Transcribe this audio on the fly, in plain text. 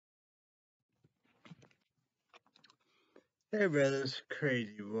Hey brothers,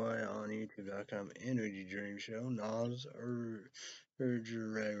 Crazy Boy on YouTube.com Energy Drink Show. Nas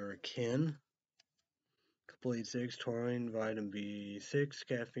Urger Kin. Complete 6, taurine, vitamin B6,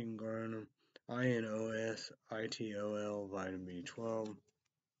 caffeine, guaranum, INOS, ITOL, vitamin B12.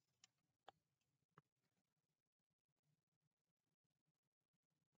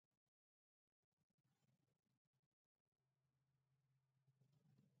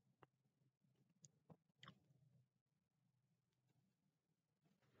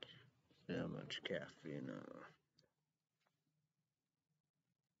 See how much caffeine.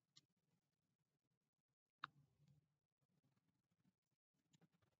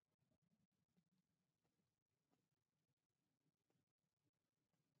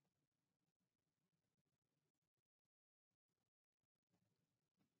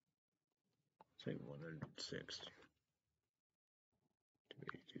 Say 160 to be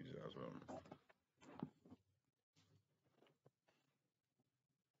 2000.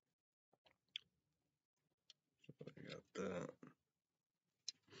 So I got that.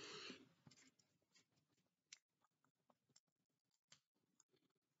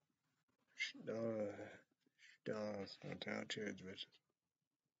 Stars, not out cheers, bitches.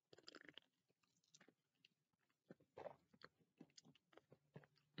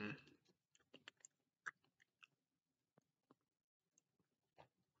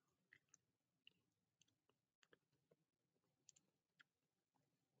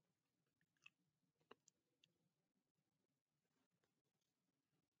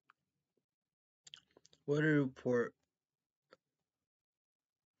 Weather report.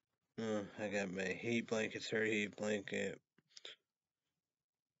 I got my heat blanket, third heat blanket.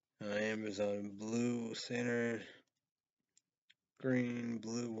 Amazon blue center, green,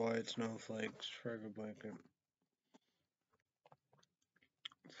 blue, white snowflakes, Fraggle blanket.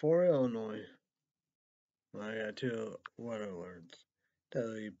 For Illinois, I got two weather alerts.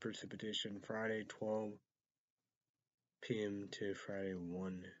 Daily precipitation Friday 12 p.m. to Friday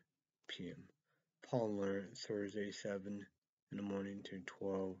 1 p.m. Pollen alert Thursday 7 in the morning to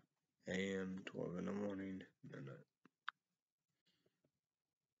 12 a.m. 12 in the morning.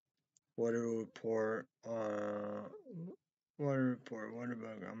 Weather report. Weather report. Weather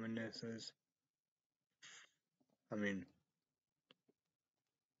bug ominous.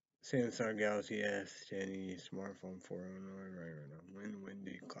 Samsung Galaxy S10e smartphone for Illinois right now. Wind,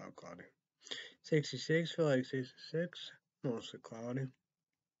 windy, cloudy. 66, feel like 66. Mostly cloudy.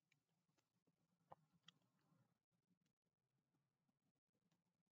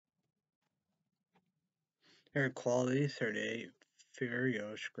 Air quality 38,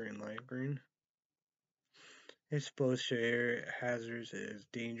 Furious green, light green. Exposed to air hazards is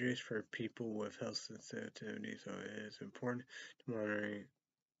dangerous for people with health sensitivity, so it is important to monitor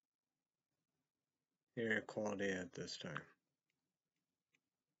air quality at this time.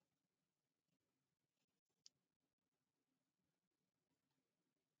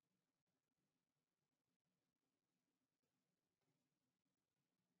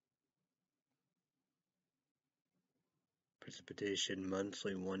 Precipitation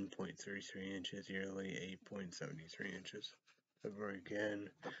monthly 1.33 inches, yearly 8.73 inches. February again,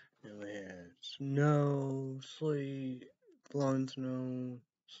 we had snow, sleet, blowing snow,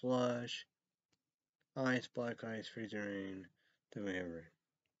 slush, ice, black ice, freezing rain. Then we have rain.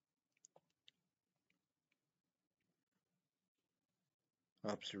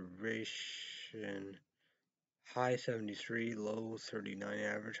 Observation. High 73, low 39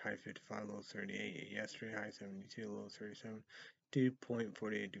 average, high 55, low 38 yesterday, high 72, low 37,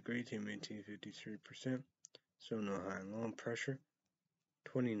 2.48 degrees, humidity 53%, so no high and low pressure,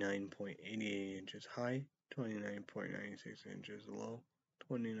 29.88 inches high, 29.96 inches low,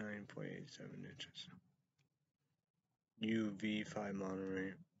 29.87 inches. UV5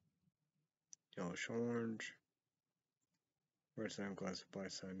 Monterey, yellowish orange, first time classified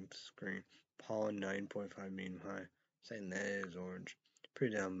sunscreen, pollen 9.5 mean high, saying that is orange.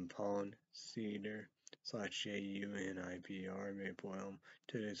 Predominant pollen, cedar / JUNIPR, maple elm.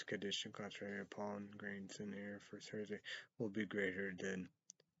 Today's condition concentrated pollen grains in air for Thursday will be greater than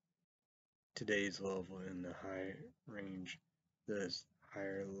today's level in the high range. This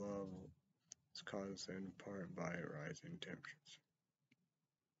higher level is caused in part by rising temperatures.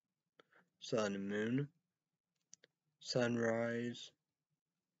 Sun and moon. Sunrise,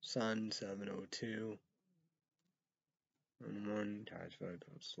 sun 7:02. In the morning, tides 5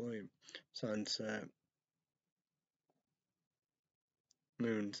 don't sleep. Sunset,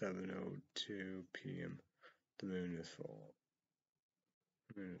 moon 7:02 p.m. The moon is full.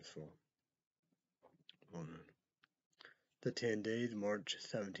 The moon is full. Full moon. The 10 days, March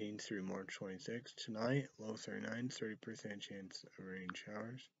 17th through March 26th. Tonight, low 39, 30% chance of rain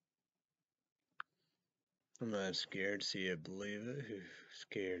showers. I'm not scared, see it, believe it. Who's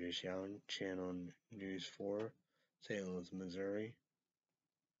scared is young. Channel News 4, St. Louis, Missouri.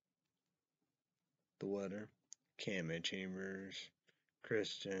 The weather. Cami Chambers,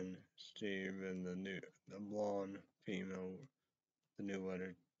 Kristen, Steve, and the blonde female, the new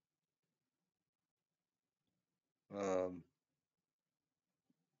weather.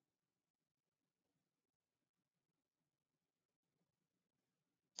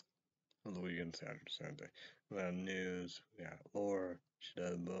 On the weekend, Saturday, Sunday. We got news, we got Laura, she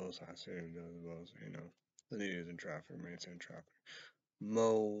does both, I say she does both, you know. The news and traffic, maintain traffic.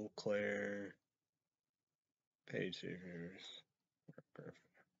 Mo, Claire, Paige Seekers. Perfect.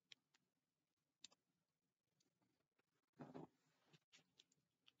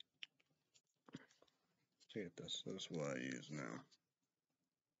 See if this is what I use now.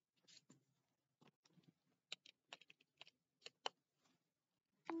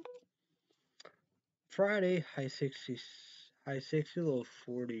 Friday, high 60, low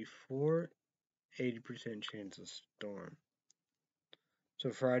 44, 80% chance of storm. So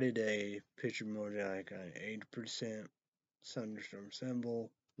Friday day, picture emoji icon, 80%, thunderstorm symbol,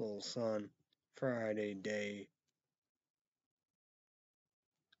 little sun. Friday day,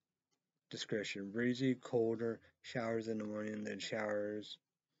 discretion, breezy, colder, showers in the morning, then showers,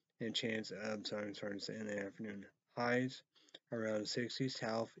 and chance of thunderstorms in the afternoon. Highs around 60,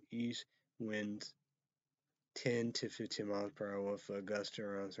 southeast winds 10 to 15 miles per hour with a gust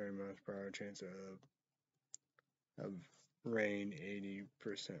around 30 miles per hour. Chance of rain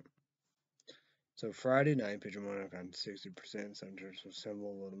 80%. So Friday night, picture moon on 60%, thunderstorms with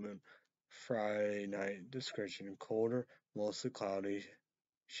symbol of the moon. Friday night, discretion, colder, mostly cloudy,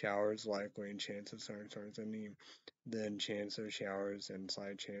 showers likely, and chance of thunderstorms in the evening. Then chance of showers and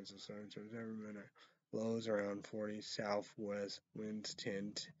slight chance of thunderstorms every minute. Lows around 40, southwest winds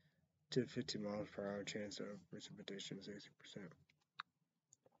 10 to 50 miles per hour, chance of precipitation 60%.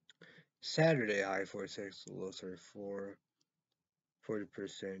 Saturday, high 46, low 34,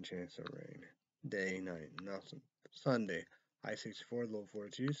 40% chance of rain. Day, night, nothing. Sunday, high 64, low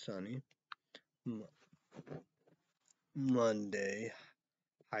 42, sunny. Monday,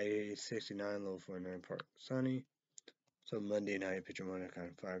 high 69, low 49, partly sunny. So Monday night, picture Monday kind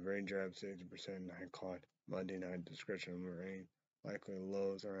of 5 raindrops, 60% night cloud. Monday night, discretion of rain. Likely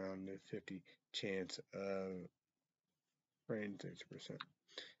lows around the 50, chance of rain 60%.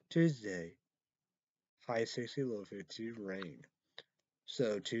 Tuesday, high 60, low 52, rain.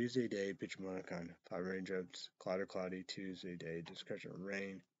 So Tuesday day, picture Monday kind of 5 raindrops, cloudy. Tuesday day, discretion of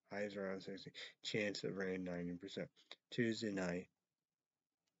rain. Highs around 60, chance of rain 90%. Tuesday night,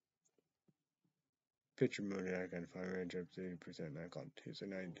 picture moon icon 5 raindrops, 80% night cloud. Tuesday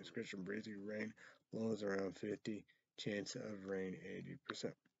night, discretion breezy, rain, lows around 50, chance of rain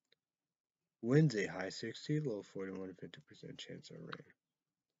 80%. Wednesday, high 60, low 41 to 50% chance of rain.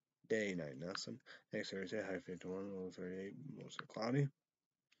 Day, night, nothing. Next Thursday, high 51, low 38, mostly cloudy.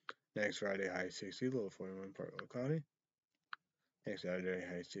 Next Friday, high 60, low 41, partly cloudy. Next Saturday,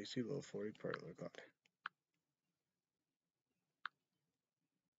 high 60, low 40, partly cloudy.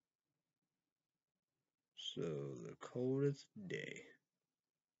 So the coldest day.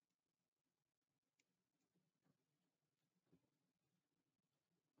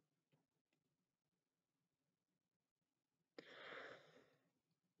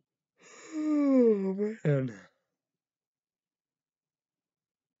 Oh man.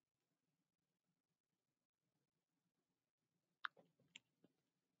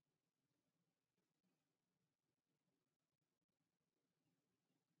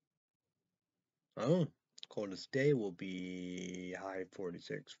 Oh, coldest day will be high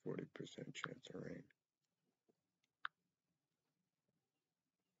 46, 40% chance of rain.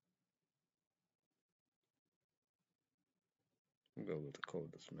 We'll go with the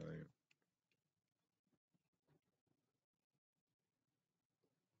coldest night.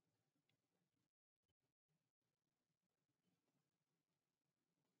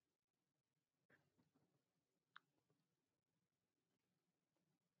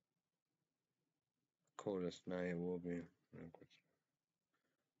 Coldest night will be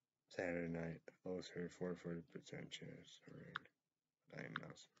Saturday night, low 34, 40% chance of rain. Night,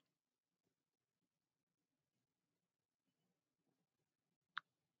 nothing.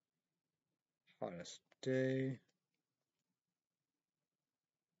 Hottest day.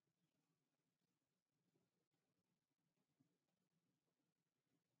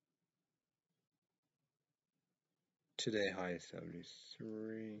 Today, high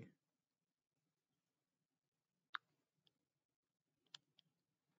 73.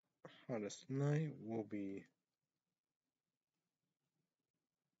 Hottest night will be,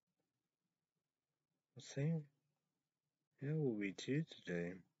 let's see, it will be 2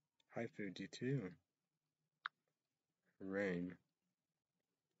 today. High 52. Rain.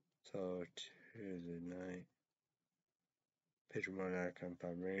 So Tuesday night. Pitcher one outcome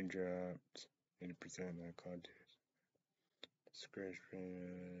 5 raindrops. 80% not contest. Scratch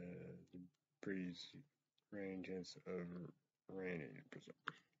the breeze ranges of rain 80%.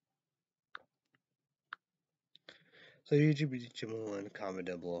 So YouTube 1, comment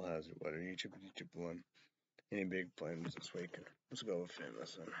down below hazard weather. YouTube 1. Any big plans this weekend? Let's go with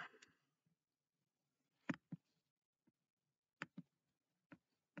famous then.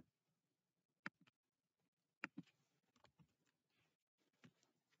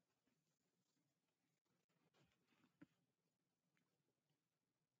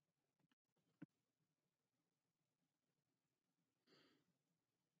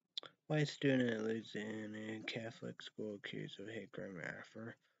 White student at Louisiana Catholic school accused of hate crime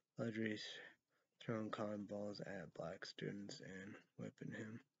after allegedly throwing cotton balls at black students and whipping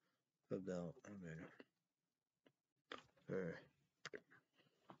him for belt. Uh,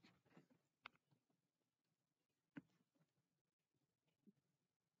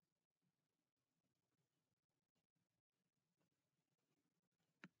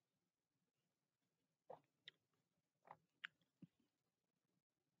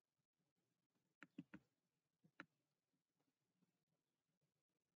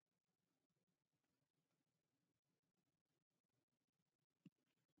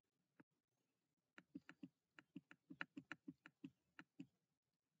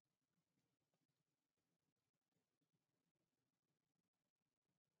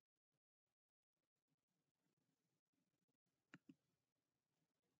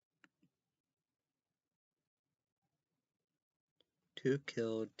 2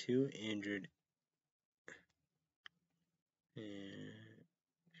 killed, 2 injured, and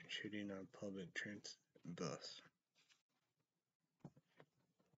shooting on public transit bus.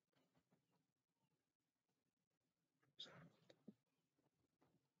 So,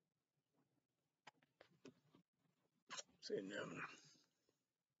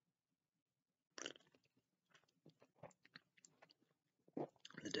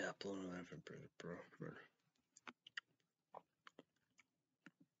 the death blow in life and bro. Murder.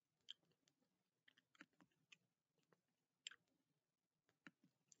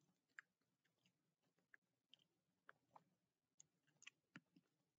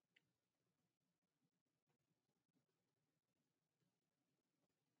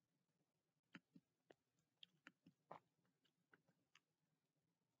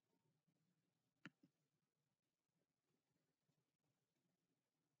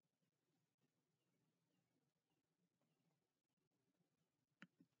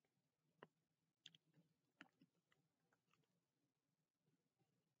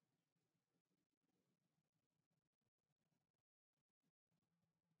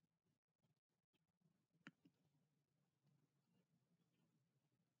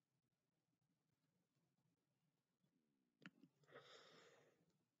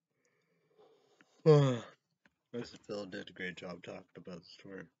 Mrs. Phil did a great job talking about the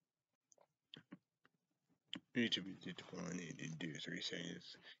story. YouTube one need to do 3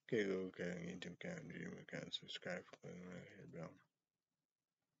 things. Okay, go YouTube account, Gmail account, subscribe for the bell.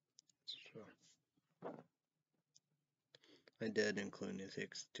 So, my dad included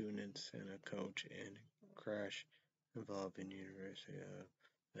 6 students and a coach in a crash involving University of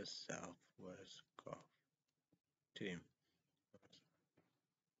the Southwest golf team.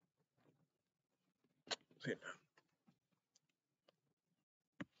 Okay.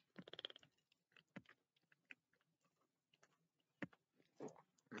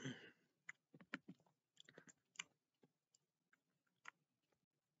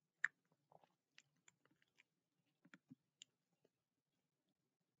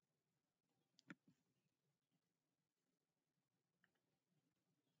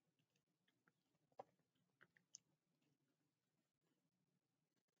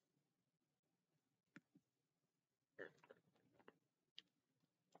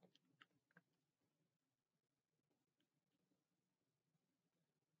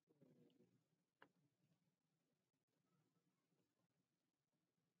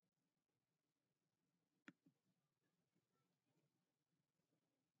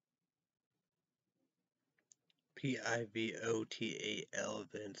 PIVOTAL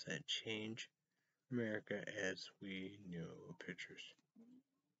events that change America as we know. Pictures.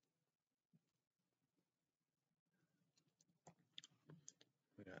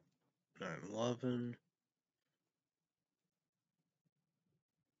 We got 9/11.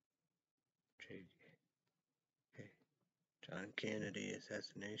 John Kennedy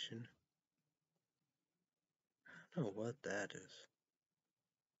assassination. I don't know what that is.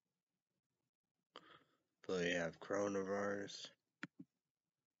 So you have coronavirus.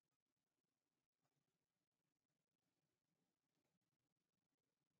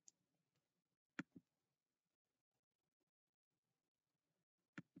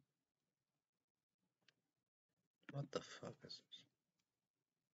 What the fuck is this?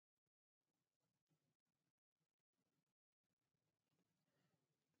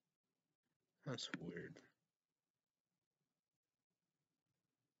 That's weird.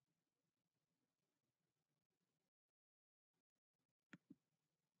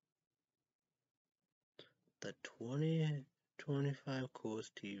 The 25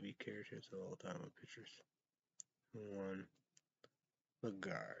 coolest TV characters of all time with pictures. 1.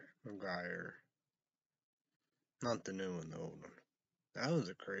 MacGyver. Not the new one, the old one. That was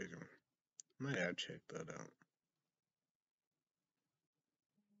a crazy one. I might have to check that out.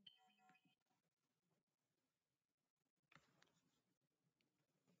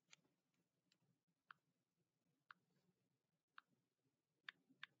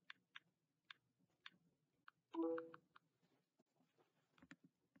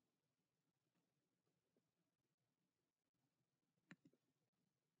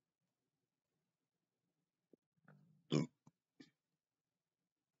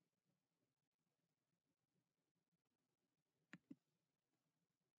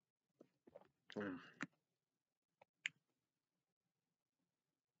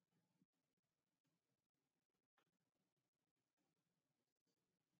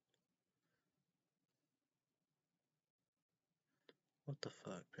 What the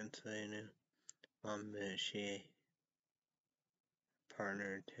fuck, Pennsylvania? Mom admitted she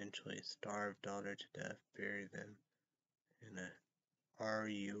partner intentionally starved daughter to death, buried them in a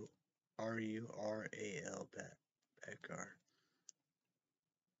RURAL backyard.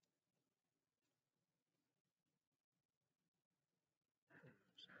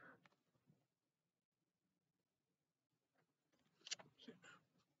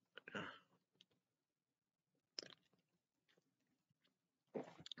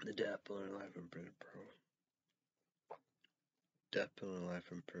 The death penalty, life in prison, bro. Death penalty,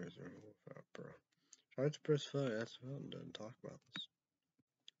 life in prison, without, bro. Charge press fuck, that's what doesn't talk about this.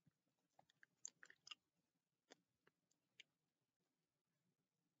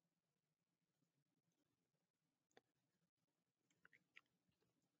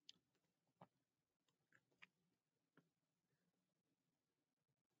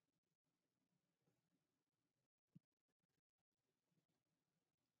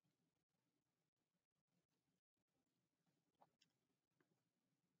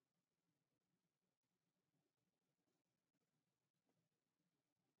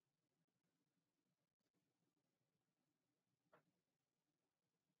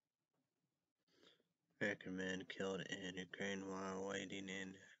 American man killed in Ukraine while waiting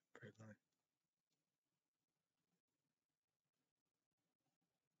in prison.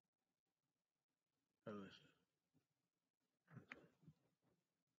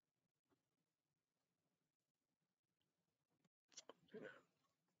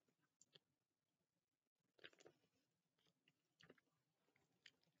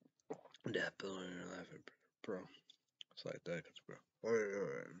 Death penalty, life in prison, bro. It's like that, bro.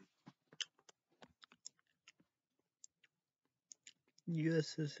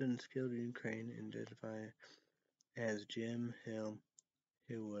 U.S. citizens killed in Ukraine identified as Jim Helm,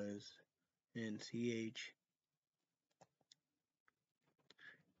 who was in CHERNIHIV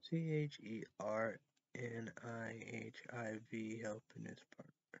helping his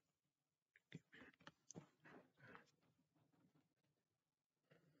partner.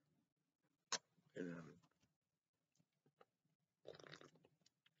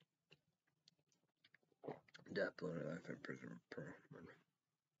 Death penalty, life in prison, bro.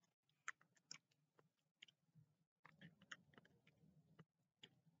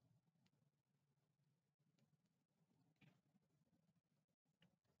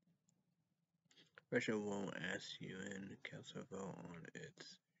 Russia won't ask UN Council vote on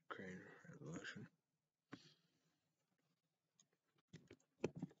its Ukraine resolution.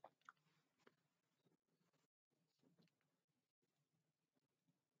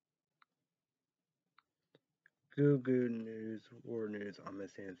 Google News, War News on my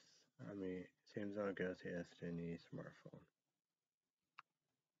Samsung Galaxy S10e smartphone.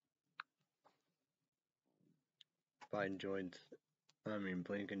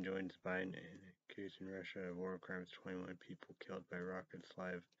 Blinken joins Biden in accusing Russia of war crimes. 21 people killed by rockets.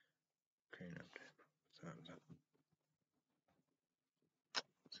 Live Ukraine update.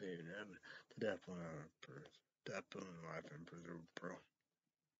 The death penalty. Definitely life and preserve, bro.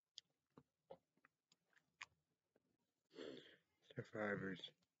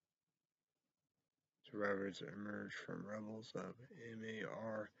 Survivors emerged from rebels of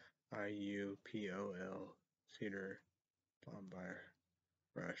Mariupol, Cedar, bombed by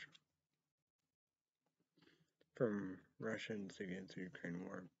Russia. From Russians against the Ukraine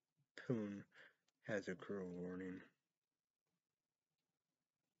war, Putin has a cruel warning.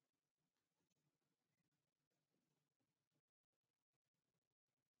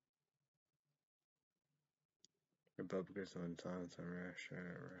 Republicans on silence on Russia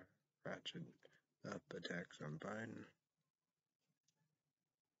ratchet up attacks on Biden.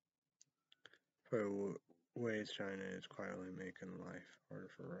 For ways China is quietly making life harder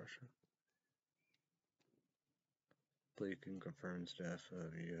for Russia. Blinken confirms death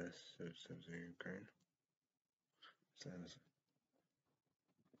of U.S. citizens in Ukraine. Says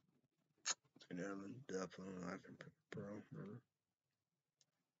definitely life in peril.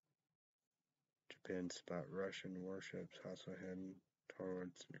 Japan spot Russian warships also heading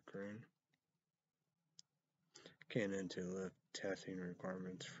towards Ukraine. Canada to lift testing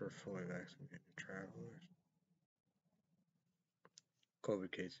requirements for fully vaccinated travelers.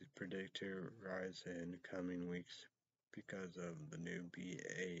 COVID cases predicted to rise in coming weeks because of the new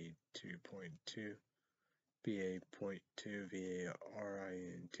BA.2. BA.2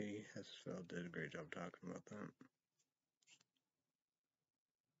 variant. SFL did a great job talking about that.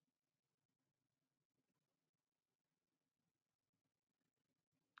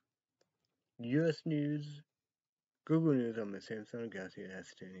 U.S. News, Google News on the Samsung Galaxy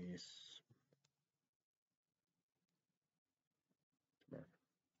S10e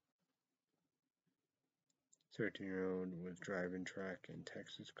 13-year-old was driving track in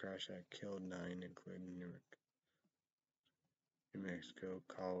Texas crash that killed 9, including New Mexico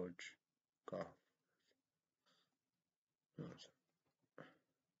college golf.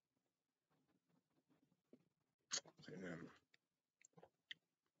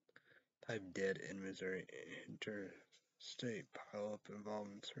 Five dead in Missouri interstate pileup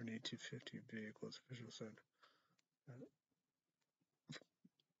involving 3250 vehicles, officials said.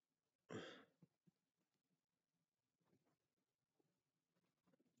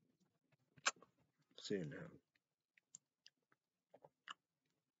 See you now.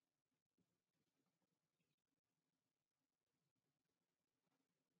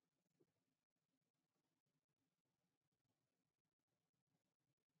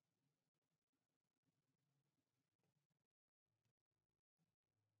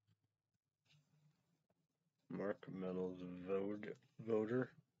 Mark Meadows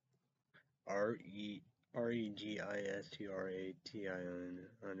voter Registraton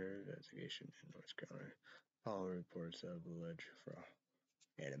under investigation in North Carolina. Following reports of alleged fraud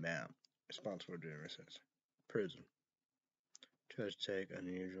and amount responsible to says prison. Judge take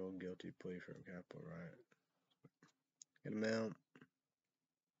unusual guilty plea from Capitol riot. An amount.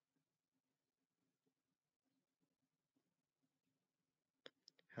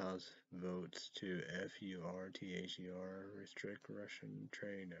 House votes to FURTHER restrict Russian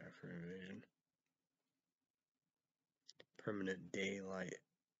trade after invasion. Permanent daylight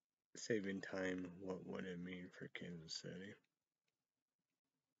saving time. What would it mean for Kansas City?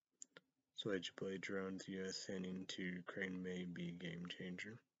 Switchblade drones U.S. sending to Ukraine may be game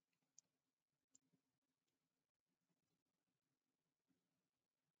changer.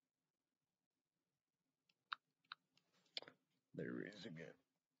 There is again.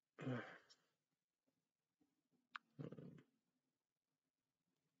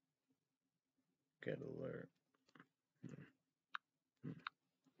 Get alert.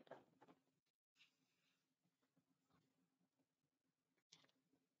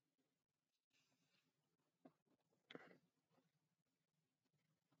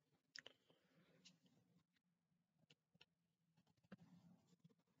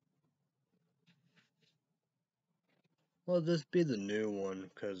 Well, this be the new one,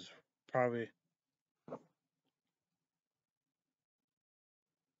 because probably.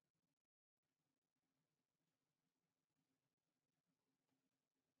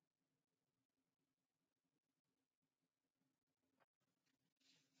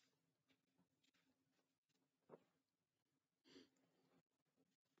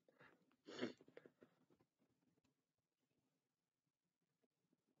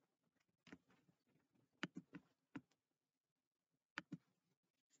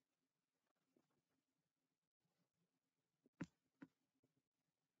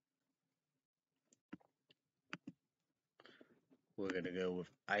 We're going to go with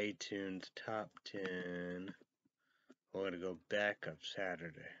iTunes Top 10. We're going to go back up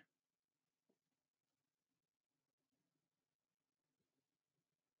Saturday.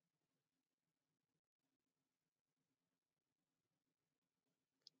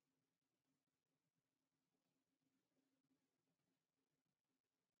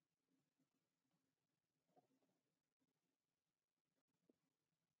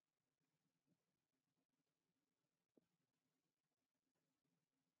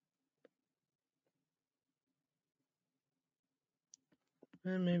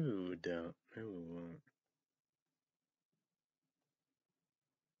 Maybe we don't. Maybe we won't.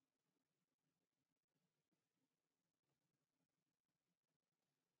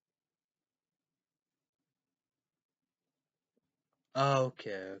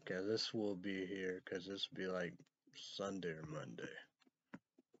 Okay, this will be here because this will be like Sunday or Monday.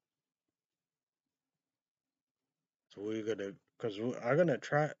 So we're gonna, because I'm gonna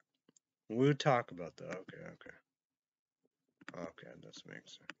try. We'll talk about that. Okay, this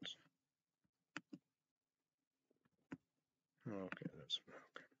makes sense. Okay, that's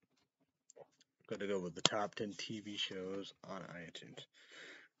okay. Gotta go with the top 10 TV shows on iTunes.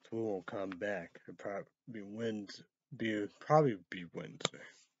 So we won't come back. It'll probably be Wednesday.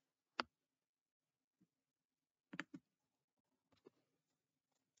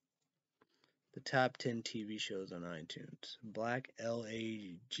 The top 10 TV shows on iTunes. Black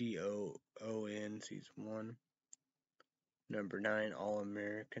Lagoon Season 1. Number 9, All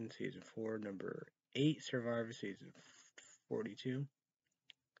American Season 4. Number 8, Survivor Season 42.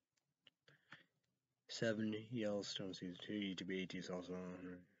 7, Yellowstone Season 2. YouTube 80 is also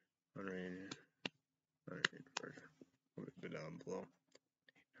unrated version. Will be down below.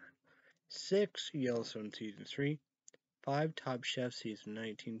 6, Yellowstone Season 3. 5, Top Chef Season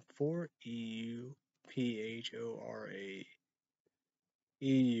 19. 4, EUPHORIA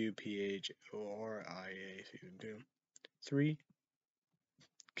Season 2. 3,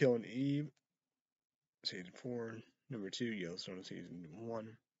 Killing Eve Season 4. Number 2, Yellowstone Season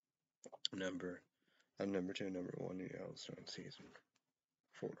 1. Number 2, number 1, Yellowstone Season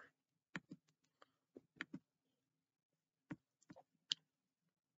 4.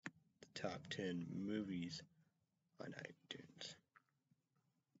 The top 10 movies on iTunes.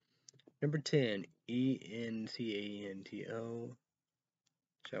 Number 10, ENCANTO.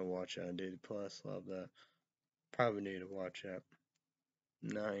 Shall watch on Disney Plus. Love that. Probably need to watch that.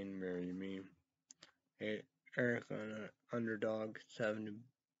 9, Marry Me. 8, Eric on Underdog. 7,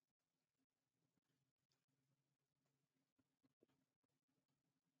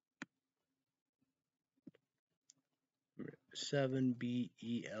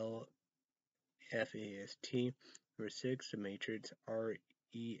 BELFAST. Number 6, The Matrix. RESURECTO.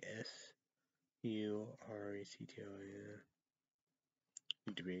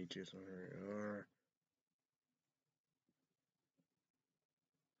 YouTube just R.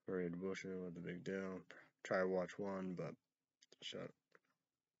 Read bullshit with the big deal. Try to watch one, but shut up.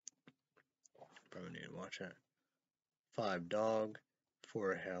 Probably need to watch that. 5, Dog.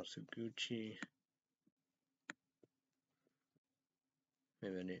 4, House of Gucci.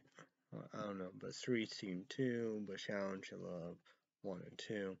 Maybe I need, I don't know, but 3, Scene 2, but Challenge You Love 1 and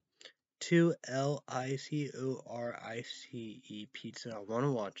 2. 2, LICORICE Pizza. I want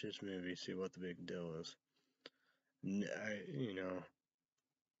to watch this movie, see what the big deal is.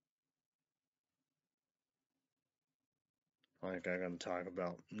 Like I'm gonna talk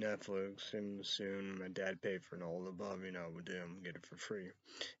about Netflix and soon my dad paid for all the above, we do get it for free.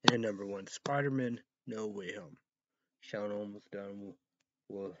 And number 1, Spider-Man No Way Home. Sean almost done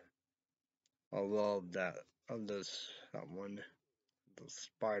with I love that one. The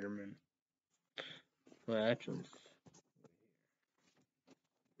Spider-Man. Well actually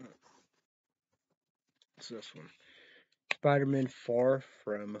it's this one. Spider-Man Far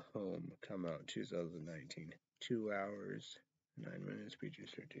From Home come out 2019. 2 hours, 9 minutes,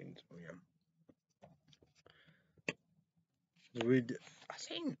 PG-13. So yeah. I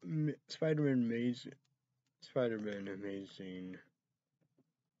think Spider-Man Amazing,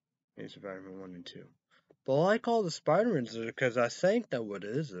 Amazing Spider-Man 1 and 2. But I like all the Spider-Mans because I think that what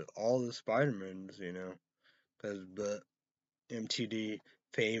is it? All the Spider-Mans, but MTD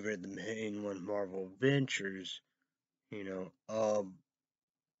favored the main one, Marvel Adventures, and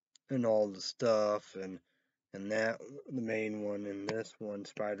all the stuff, and that the main one, and this one,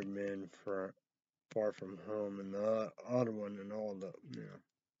 Spider-Man for Far From Home, and the other one, and all the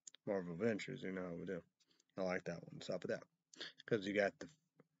Marvel Adventures, how we do. I like that one. Stop with that because you got the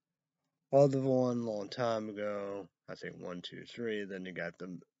other one long time ago. I think 1, 2, 3. Then you got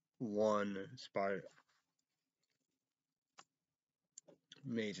the one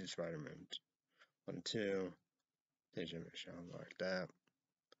Amazing Spider-Man 1, 2. Generation like that.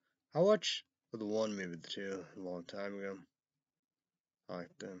 I watched the one, maybe the 2, a long time ago. I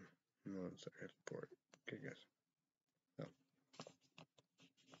like them. No, it's like support. Okay, guys. So.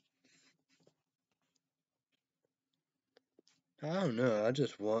 I don't know. I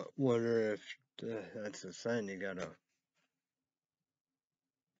just wonder if that's the sign you gotta.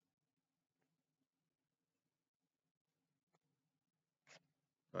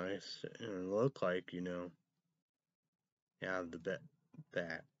 Look like you have the bet.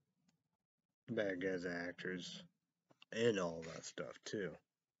 bad guys, actors, and all that stuff too.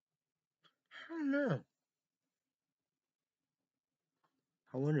 I don't know.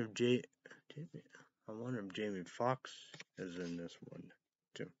 I wonder if Jamie Foxx is in this one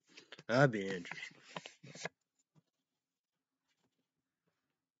too. That'd be interesting.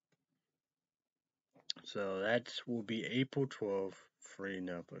 So that will be April 12th, free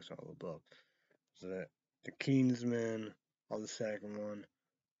Netflix all the book. So that the Kingsman on the second one,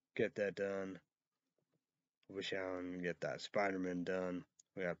 get that done. Wish Allen get that Spider-Man done.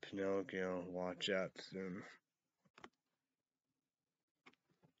 We got Pinocchio, watch out soon.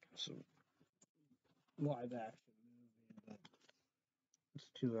 So live action movie, but it's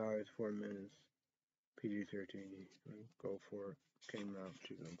 2 hours 4 minutes. PG-13. Go for it. Came out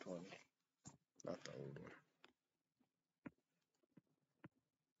 2020. Not the old one.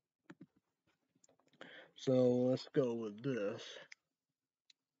 So let's go with this.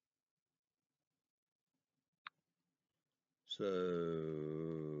 So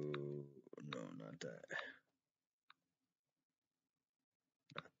no, not that.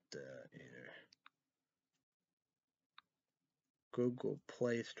 Not that either. Google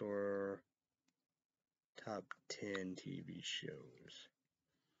Play Store top 10 TV shows.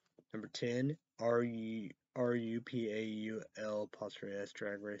 Number 10, RUPAUL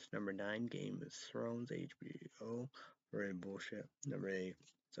Drag Race. Number 9, Game of Thrones, HBO. Very bullshit. Number 8,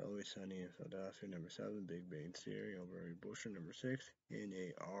 It's Always Sunny in Philadelphia. Number 7, Big Bang Theory. Very bullshit. Number 6,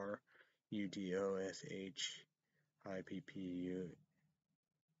 NARUTOSHIPPUDE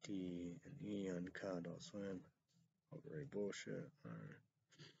Uncut Slim. Very bullshit.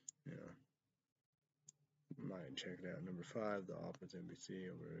 Yeah. Might check it out. Number 5, The Office, NBC.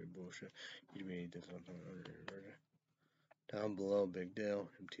 Very bullshit. You mean this on version. Down below, Big Deal,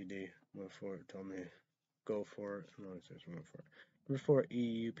 MTD, went for it, told me, go for it. No, it says went for it. Number 4,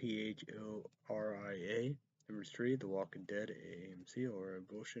 EUPHORIA. Number 3, The Walking Dead, AMC, or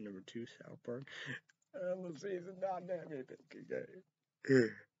bullshit. Number 2, South Park. Let's see, it's not that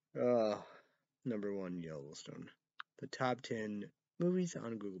number 1, Yellowstone. The top 10 movies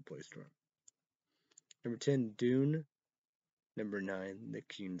on Google Play Store. Number 10, Dune. Number 9, The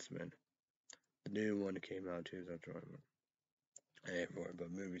Kingsman. The new one came out too, that's right. I ain't worried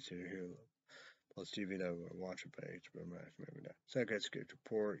about movies here. Plus TV that we're watching by HBO Max, maybe not. Second Sketch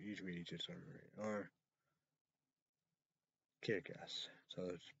Report, usually just on radar. Kick-Ass. So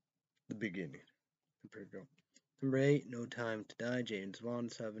it's the beginning. Pretty cool. Number 8, No Time to Die, James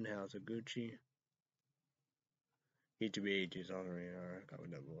Bond. 7, House of Gucci. HBO is on radar. Got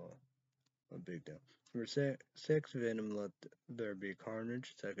that below. A big deal. Number 6, Venom Let There Be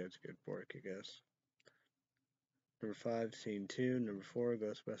Carnage. Second Sketch Report, Kick-Ass. Number 5, Scene 2. Number 4,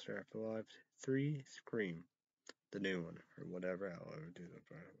 Ghostbuster Afterlife. 3, Scream. The new one, or whatever, however, do the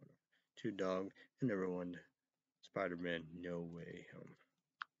 2, Dog, and number 1, Spider-Man No Way Home.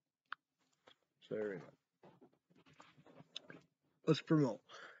 So there we go. Let's promote.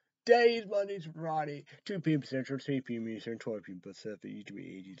 Days, Mondays, Friday, 2 p.m. Central, 3 p.m. Eastern, 12 p.m. Pacific, YouTube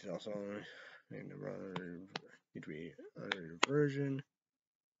AG, also on, and the YouTube other version,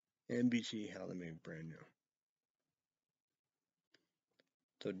 NBC, how they make brand new.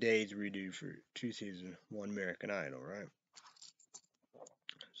 So Days redo for 2 seasons, 1 American Idol, right?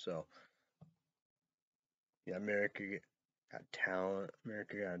 So, yeah, America Got Talent,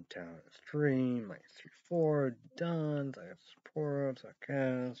 America Got Talent Stream, like 3-4, done, I got support, I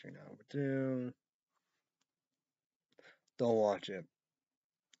cast, you're not overdue. Don't watch it.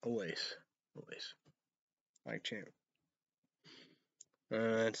 Always. Like champ.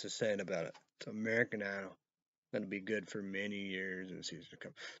 That's the saying about it. It's American Idol. Gonna be good for many years in the season to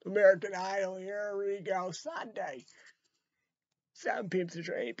come. American Idol, here we go, Sunday. 7 p.m.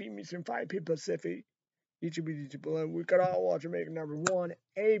 Central, 8 p.m. Eastern, 5 p.m. Pacific. YouTube below. We could all watch and make number 1,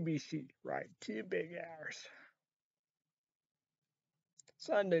 ABC. Right, 2 big hours.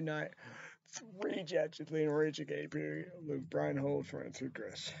 Sunday night, 3 Jets, Atlanta, Rachel Gay, Luke, Brian Holt, Francis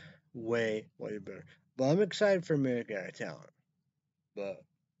Chris. Way better. But I'm excited for American Got Talent. But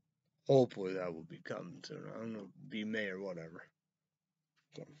hopefully that will be coming soon. I don't know, be May or whatever.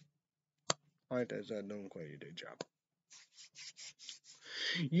 So, like I said, don't quit your day job.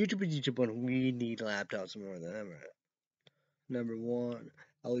 YouTube one, we need laptops more than ever. Number 1,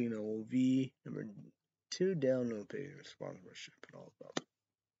 Alina OV. Number 2, download page sponsorship and all that.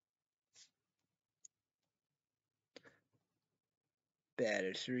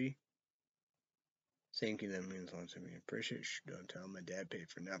 Battery. Thank you, that means a lot to me. Appreciate you. Don't tell my dad paid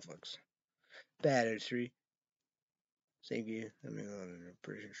for Netflix. Battery. Thank you. That means a lot to me.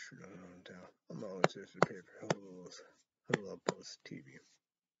 Appreciate you. Don't tell. I'm always here to pay for Hulu Plus TV.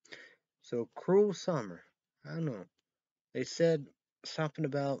 So Cruel Summer. I don't know. They said something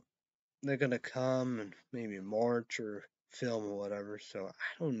about they're gonna come in maybe March or film or whatever. So I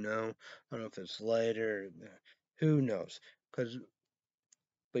don't know. I don't know if it's later. Who knows? Cause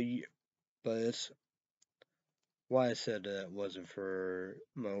but it's why I said that wasn't for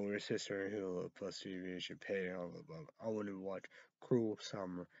my older sister and Hulu Plus TV. Should pay all of them. I want to watch Cruel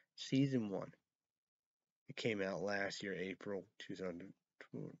Summer season 1. It came out last year, April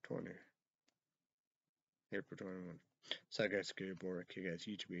 2020. April 21. So I got skateboard, kick-ass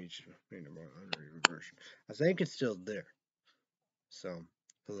YouTube age, unrated version. I think it's still there. So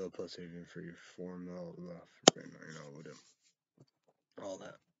Hulu Plus even for your form, all all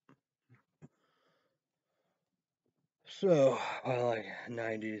that. So I like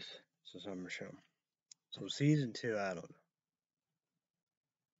 90s. It's a summer show. So season 2, I don't know.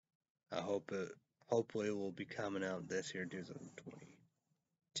 I hope hopefully it will be coming out this year,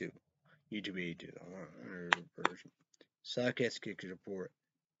 2022. YouTube 2000 version. Suck-ass Kick Report.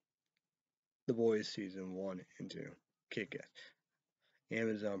 The Boys season 1 and 2. Kick-ass.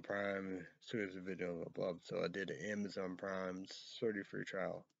 Amazon Prime, series of video, blah, blah. So I did an Amazon Prime's 30 free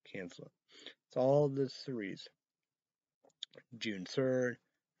trial. Cancel it. It's all the series. June 3rd,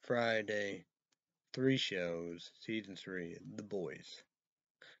 Friday, 3 shows, season 3, The Boys.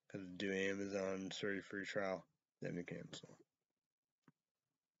 Because do Amazon 30 free trial, then we cancel.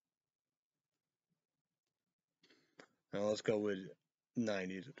 Now let's go with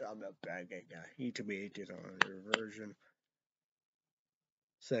 90s. I'm a bad guy. YouTube 80s on your version.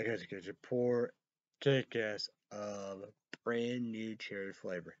 Second Kick Report. Kick-ass of brand new cherry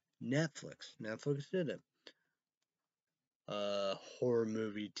flavor. Netflix did it. Horror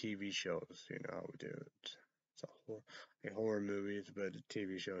movie TV shows. You know how we do it. It's a horror movies, but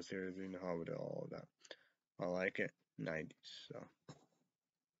TV show series. You know how we do all of that. I like it. 90s. So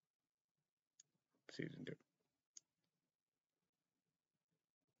season 2.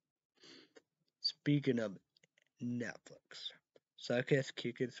 Speaking of Netflix, Suck-ass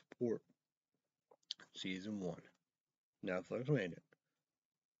Kick-ass Sport season 1. Netflix made it.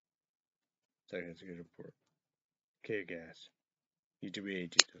 Suck-ass Kick-ass Sport. Kick-ass. YouTube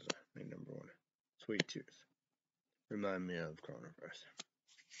AG design, number 1. Sweet Tooth. Remind me of coronavirus.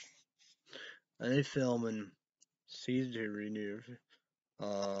 And they filming season 2 renewed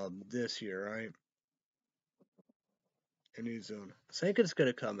this year, right? And he's I think it's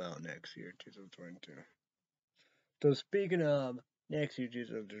gonna come out next year, 2022. So speaking of next year,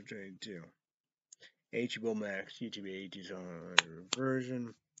 2022, HBO Max, YouTube AG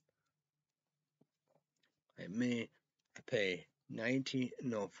version. And me, I pay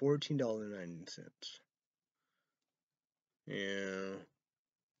 $14.90. Yeah,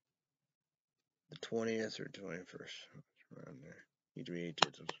 the 20th or 21st, around there. YouTube AG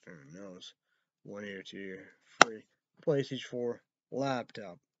knows. 1 year, 2 year free. PlayStation 4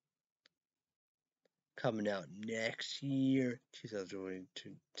 laptop coming out next year,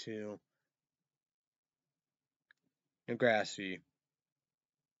 2022. Degrassi.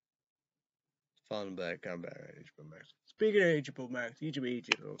 Falling back, come back at HBO Max. Speaking of HBO Max, YouTube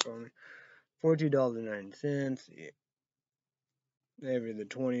only $14.90. Every the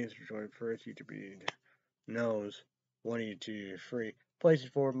 20th or 21st, YouTube knows 1 year, 2 year free.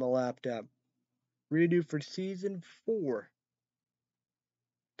 PlayStation 4 my laptop. Redo for season 4.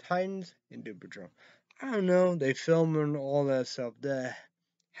 Titans and Doom Patrol. I don't know. They filming all that stuff. They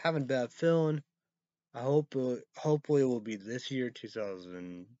haven't bad feeling. I hope hopefully it will be this year,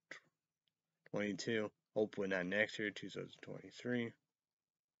 2022. Hopefully not next year, 2023.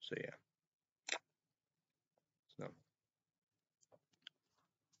 So yeah. So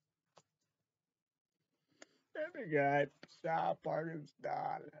every guy stop part is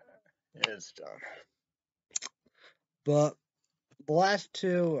done. It's done. But the last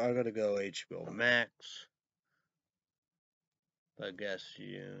 2 are gonna go HBO Max. I guess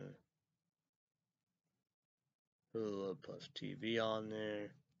Hulu Plus TV on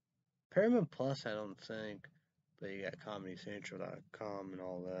there. Paramount Plus, I don't think, but you got ComedyCentral.com and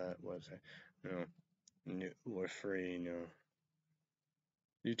all that website. We're free.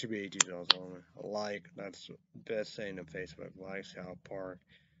 YouTube AG is also like. That's the best thing on Facebook. Like South Park.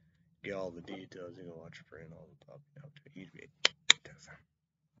 Get all the details. You can watch it free and all the stuff. YouTube AG.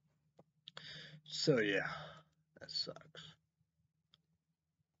 So yeah, that sucks.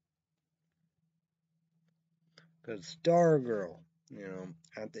 Because Stargirl,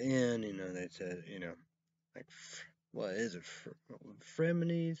 at the end, they said, like, what is it?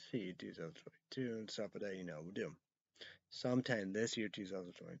 Frenemies? See, 2022 and stuff like that, we'll do. Sometime this year,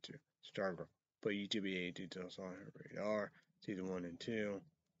 2022. Stargirl. but UTBA details on her radar. Season 1 and 2.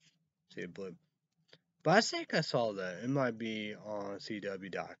 See a blip. But I think I saw that. It might be on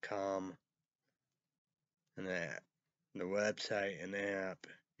CW.com and that. The website and the app,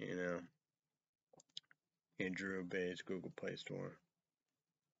 you know. Andrew Bay's Google Play Store.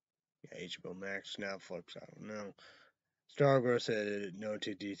 Yeah, HBO Max, Netflix, I don't know. Stargirl said no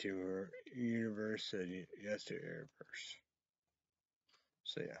to D2 Universe, said yes to Arrowverse.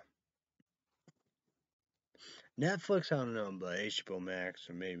 So yeah. Netflix, I don't know, but HBO Max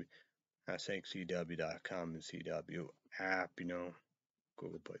or maybe I think CW.com and CW app, you know,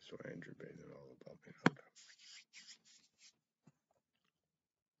 Google Play Store, Andrew Bay, and all above, you know.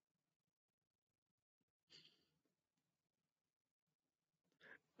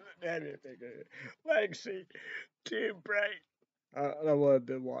 That didn't think of it. Legacy, Too Bright. I would have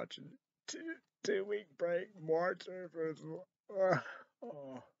been watching 2 week break, March first.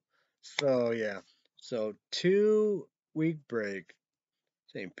 Oh. So yeah, so 2 week break,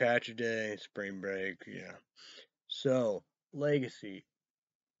 St. Patrick's Day, spring break, yeah. So Legacy,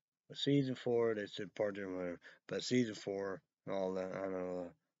 season 4, they said part of whatever, but season 4, all that, I don't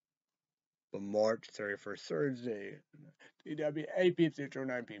know. But March 31st, Thursday, DW 8 p.m. Central,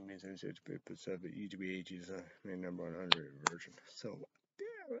 9 p.m. Eastern, 6 p.m. Pacific, UTBH's number 100 version. So,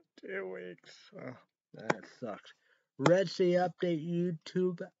 damn it, 2 weeks. Oh, that sucks. Red Sea Update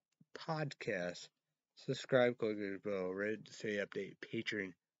YouTube podcast. Subscribe, click the bell. Red Sea Update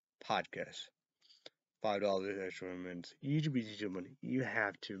Patreon podcast. $5 extra minutes. YouTube money. You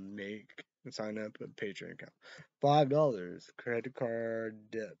have to make sign up a Patreon account. $5 credit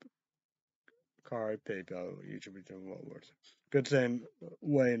card, dip card, PayPal, YouTube return what works. Good saying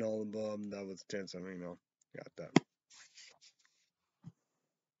Wayne all above. That was 10 something, you know. Got that.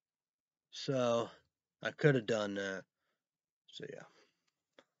 So I could have done that. So yeah.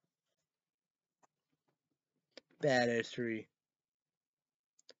 Bad history.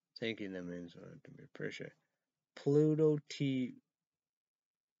 Thinking that means to be appreciated. Pluto TV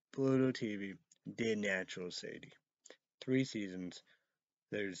did Natural Sadie. 3 seasons.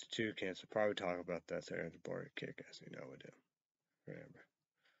 There's 2 canceled. Probably talk about that Sarah the board kick ass, you know we do. Remember.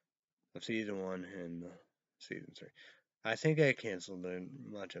 Of season 1 and season 3. I think I canceled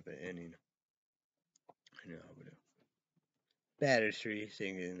much of it ending. I know we do. Bad history,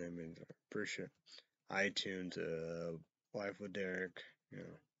 thinking that means appreciate. iTunes, Life with Derek, you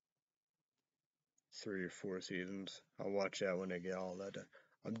know. 3 or 4 seasons. I'll watch that when I get all that done.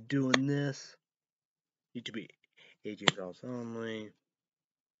 I'm doing this. Need to be 18 dollars only.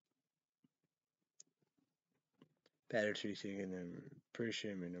 Better to thinking and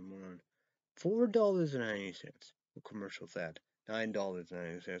appreciate me number one. $4.90 with commercials at.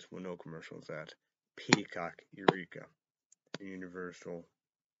 $9.90 with no commercials at. Peacock, Eureka, Universal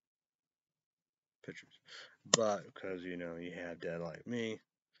Pictures. But because you know you have that like me,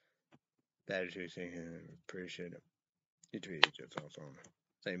 better to thinking and appreciate it. Need to be just also on.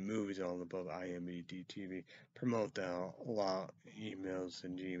 Say movies all above IMDb TV. Promote that a lot emails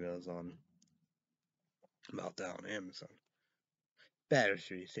and Gmails on about that on Amazon. Better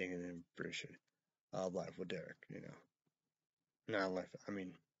to thinking and appreciate Life with Derek, you know. Not Life, I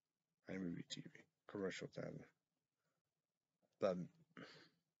mean IMDb TV. Commercial time. But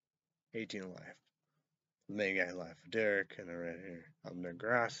 18 Life. The main guy Life with Derek and right here I'm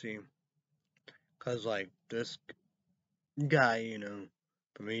Degrassi. Cause like this guy, you know,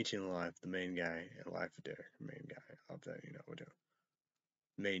 from 18 Life, the main guy, and Life with Derek, the main guy of that, you know, we do.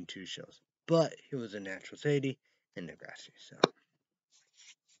 Main 2 shows. But he was a natural Sadie and Degrassi, so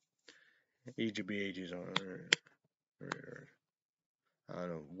EGBH on I don't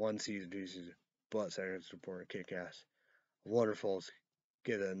know, 1 season, 2 season, but second support kick ass. Waterfalls,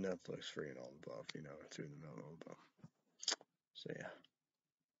 get a Netflix free and all above, you know, through the middle of above. So yeah.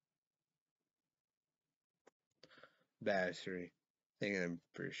 Bad history. Thinking I'm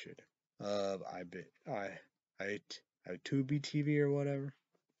pretty shit. I Tubi TV or whatever.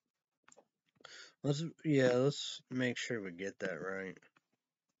 Let's make sure we get that right.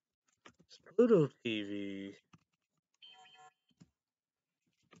 It's Pluto TV.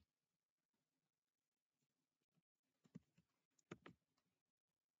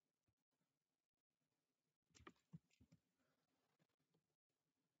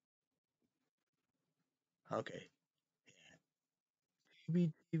 Okay.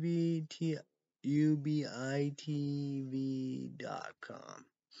 UBITV.com.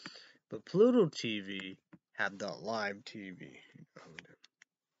 But Pluto TV have the live TV.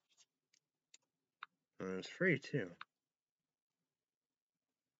 And it's free too.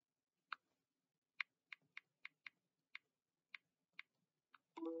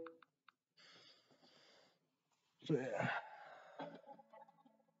 So yeah.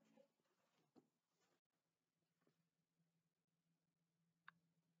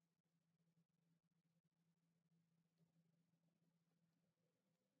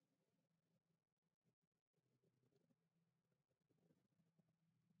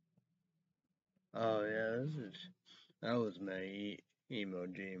 Oh yeah, that was my emo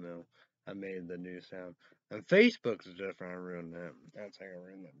Gmail. I made the new sound. And Facebook's is different. I ruined that. That's how I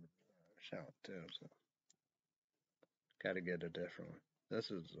ruined that shout too. So gotta get a different one.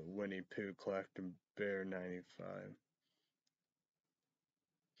 This is a Winnie Pooh Collecting Bear 95.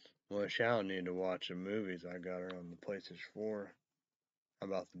 Well, Shao need to watch the movies I got her on the PlayStation 4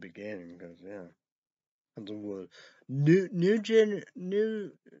 about the beginning, because yeah, the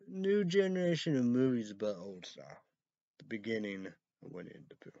new generation of movies about old style. The beginning of Winnie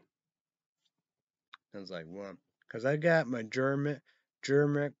the Pooh. I was like, well, because I got my Germic,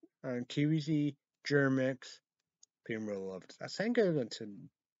 QVC Germix Premier Loved. I think I'm going to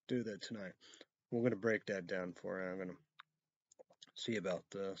do that tonight. We're going to break that down for you. I'm going to see about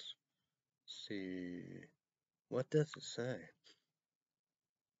this. See, what does it say?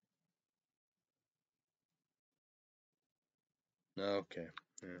 Okay,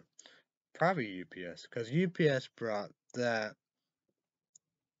 yeah. Probably UPS, because UPS brought that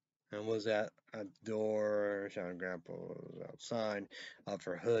and was at a door. Sean Grandpa was outside of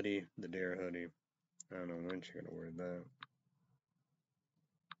her hoodie, the deer hoodie. I don't know when she's going to wear that.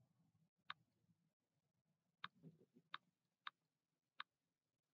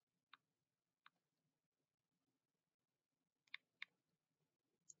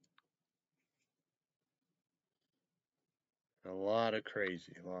 A lot of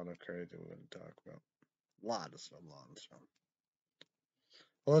crazy we're going to talk about. A lot of stuff,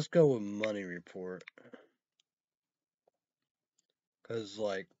 Well, let's go with money report. Because,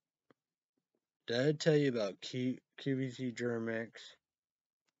 like, did I tell you about QVC Germex,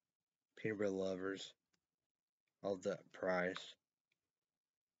 peanut butter lovers, all that price,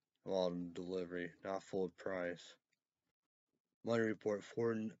 all delivery, not full price. Money report,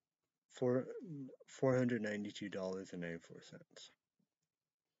 $492.84.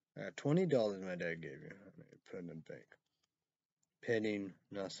 $20 my dad gave you. I put in the bank. Pending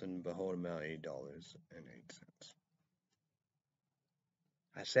nothing but hold amount $8.08.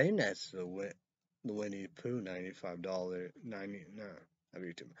 I say that's the Winnie the Pooh $95 90 no that'd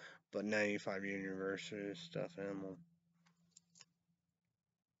be too much. But 95 Universal stuffed animal.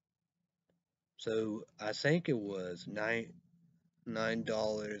 So I think it was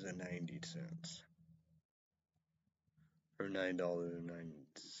 $9.90 or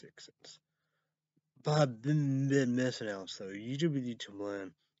 $9.96. But I've been missing out. So YouTube need to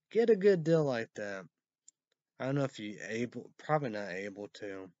win. Get a good deal like that. I don't know if you probably not able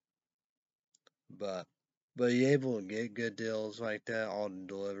to, but you able to get good deals like that on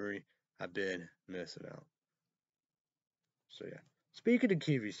delivery. I've been missing out. So yeah. Speaking of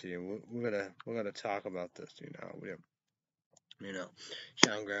QVC, we're gonna talk about this.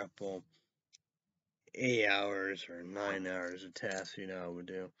 Sean Grapple, 8 hours or 9 hours of test. We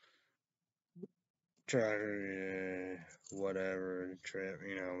do try whatever trip.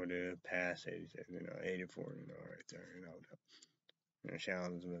 We do past 86. 84. Right there.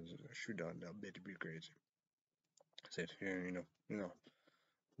 Sean is shoot on that bit to be crazy. Sit here. Well,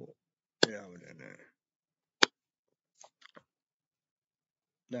 we did that.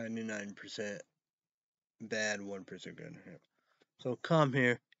 99% bad, 1% good. Yeah. So come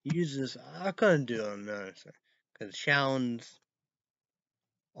here, use this. I couldn't do it on another thing because Shannon's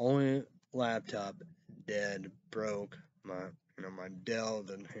only laptop dead, broke. My Dell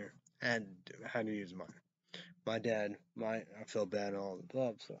didn't here. I had to use mine. My dad, I feel bad all the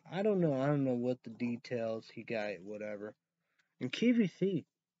stuff. So I don't know. I don't know what the details he got, whatever. And QVC,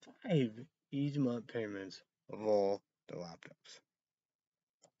 5 easy month payments of all the laptops.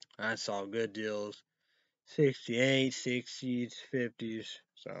 I saw good deals, 68, 60s, 50s.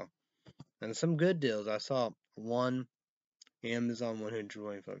 So, and some good deals. I saw one Amazon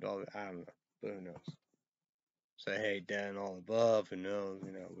 $125. I don't know, but who knows? Say, hey, Dan, all above, who knows?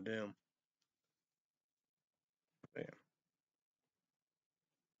 With them. But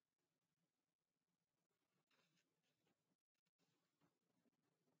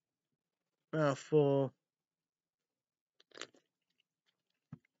yeah. Mouthful.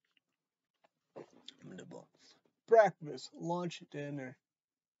 Breakfast, lunch, dinner.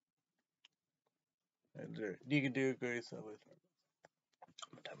 You can do it great stuff with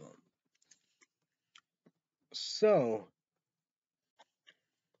So,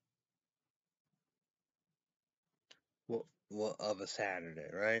 what of a Saturday,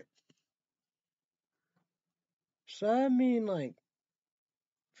 right? So I mean, like,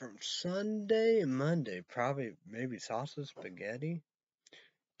 from Sunday and Monday, probably maybe sausage spaghetti,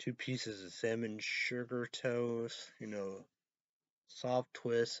 2 pieces of cinnamon sugar toast, soft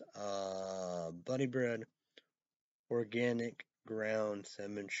twist, bunny bread, organic ground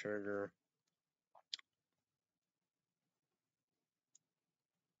cinnamon sugar,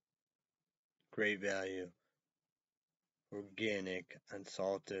 great value, organic,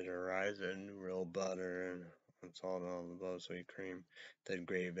 unsalted horizon, real butter, and unsalted olive oil, sweet cream, then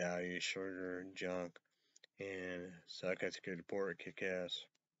great value, sugar, junk, and suck secured pork, kick ass.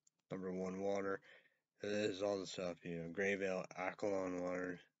 Number one, water. This is all the stuff, Grey Vale alkaline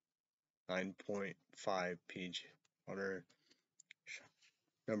water, 9.5 pH water.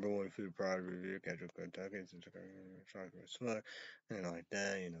 Number one food product review, Casual Kentucky, and like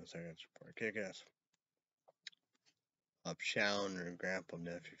that, so I got support kick ass. Upshown or grandpa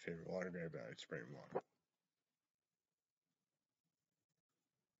nephew favorite water, Grey Valley spring water.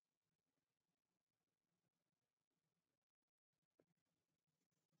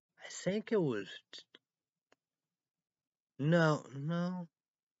 I think it was no.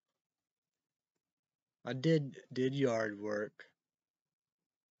 I did yard work.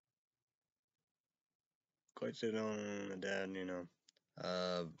 Quite sit on my dad,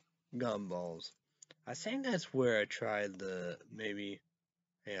 gumballs. I think that's where I tried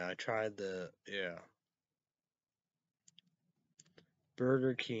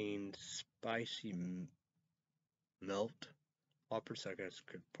Burger King spicy melt. Whopper suckers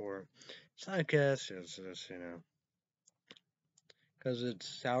could pour. So I guess it's just, because it's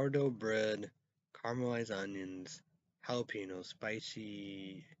sourdough bread, caramelized onions, jalapeno,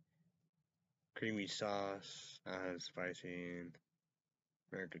 spicy, creamy sauce, spicy, and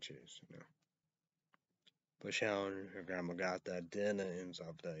American cheese, But Sharon, her grandma got that dinner and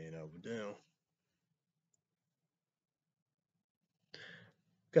stuff that, we do.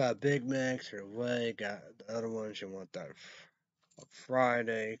 Got Big Macs her way, got the other one, she want that fried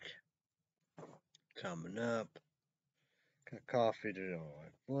egg coming up. Got coffee to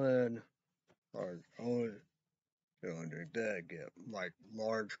like blend, or don't drink that, get like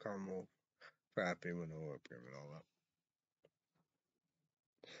large caramel frappe with no whipped cream and all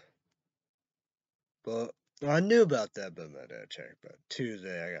that. But I knew about that, but my dad checked. But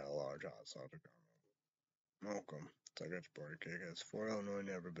Tuesday I got a large hot sauce caramel. Welcome. So I got the party cake. It's 4 Illinois,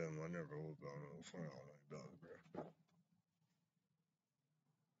 never been one, never will be one. 4 Illinois, Belgrade.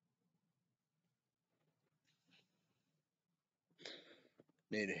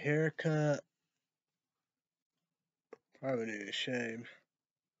 Need a haircut. Probably need a shave.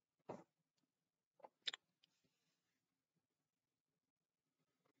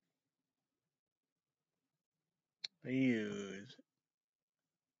 I use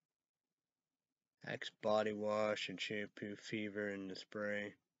Axe body wash and shampoo fever in the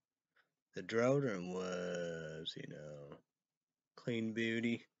spray. The deodorant was, Clean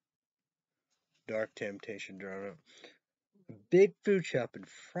Beauty, Dark Temptation deodorant. Big food shopping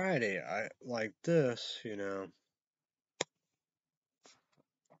Friday. I like this, I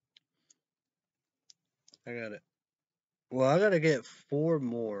gotta get 4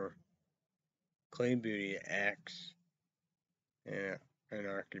 more Clean Beauty Axe and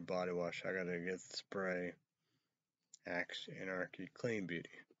Anarchy body wash. I gotta get the spray Axe Anarchy Clean Beauty.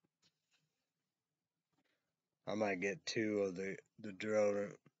 I might get 2 of the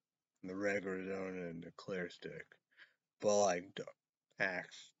deodorant, the regular deodorant, and the clear stick. But like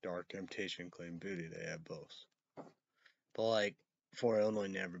Axe, Dark Temptation, Clean Beauty, they have both. But like 4 Illinois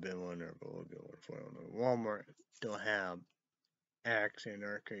never been one, never will be one. 4 Illinois Walmart don't have Axe,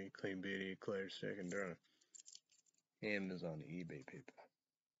 Anarchy, Clean Beauty, Clear Stick, and deodorant. Amazon, eBay, people.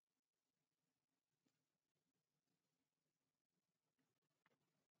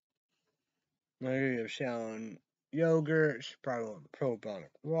 Maybe of selling yogurt, probably want probiotic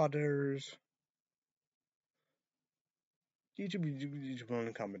waters. YouTube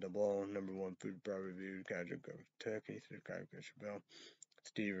one comment below. Number one food product review. Casual Kentucky, subscribe to Bell.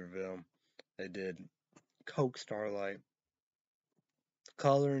 Steverville. They did Coke Starlight. The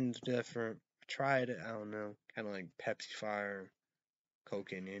coloring's different. I tried it. I don't know. Kind of like Pepsi Fire,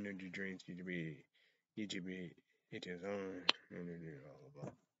 Coke and energy drinks. EGB, it is on energy all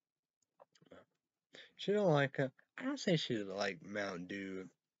about. She don't like it. I don't say she like Mountain Dew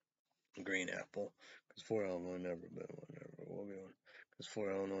Green Apple. Because 4 Illinois never been one, never will be one. Because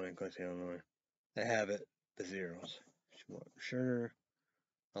 4 Illinois and Quincy, Illinois, they have it, the zeros. She want sugar.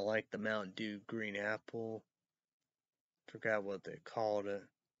 I like the Mountain Dew Green Apple. Forgot what they called it.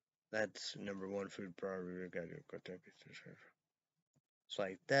 That's number one food product. We got to go take it. It's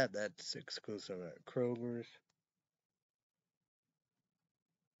like that. That's exclusive at Kroger's.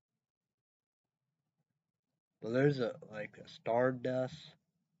 Well, there's a Stardust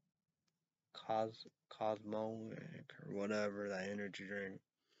Cosmonic or whatever, that energy drink.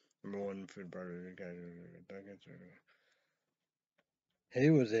 #1 food product. He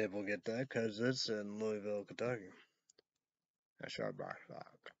was able to get that because it's in Louisville, Kentucky. That's our box.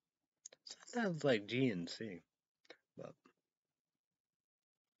 Sounds like GNC, but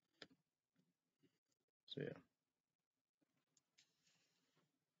so yeah.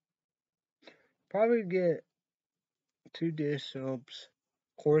 Probably get 2 dish soaps.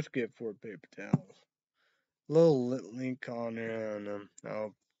 Of course, get 4 paper towels. Little link on there on them.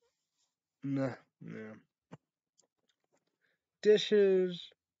 Oh, no.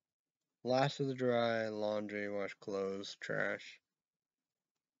 Dishes, last of the dry, laundry, wash clothes, trash.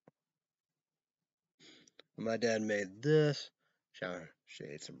 My dad made this. She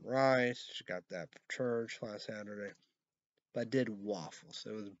ate some rice. She got that from church last Saturday. But I did waffles.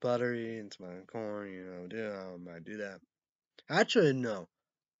 It was buttery and some corn, I might do that. Actually, no.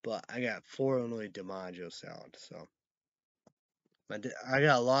 But I got 4 Illinois DiMaggio salad, so. I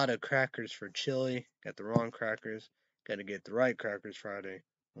got a lot of crackers for chili. Got the wrong crackers. Got to get the right crackers Friday.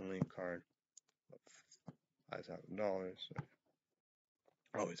 Only card of $5,000. So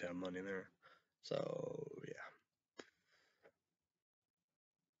I always have money there. So yeah.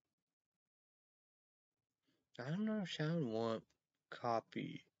 I don't know if Sean want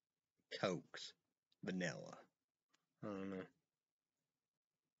coffee, Cokes, vanilla. I don't know.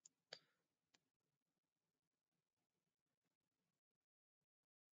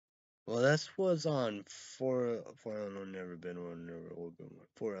 Well, this was on 4 Illinois, never been one, never will be one.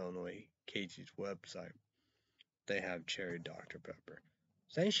 4 Illinois Casey's website. They have cherry Dr. Pepper.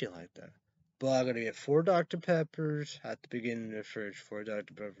 Saying she like that. But I gotta get 4 Dr. Peppers at the beginning of the fridge. 4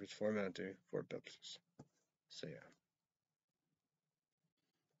 Dr. Peppers, 4 Mountain Dew, 4 Pepsis. So yeah.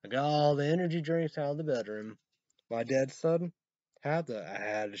 I got all the energy drinks out of the bedroom. My dad's son had that. I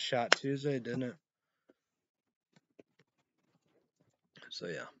had a shot Tuesday, didn't it? So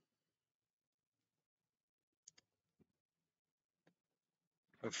yeah.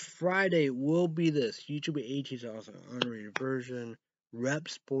 Friday will be this YouTube AT's also unrated version,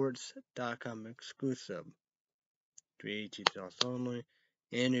 repsports.com exclusive. 3 AT sauce only.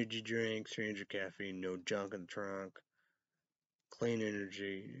 Energy drink, stranger caffeine, no junk in the trunk. Clean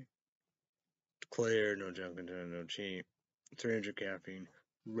energy, clear, no junk in the trunk, no cheap. 300 caffeine,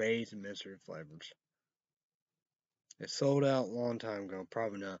 raised mystery flavors. It sold out a long time ago.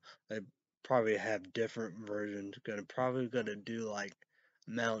 Probably not. They probably have different versions. Probably gonna do like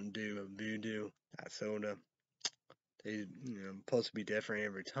Mountain Dew, Voodoo, that soda. They supposed to be different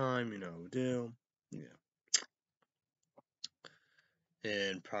every time. Do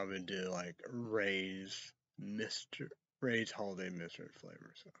and probably do like Ray's Holiday Mystery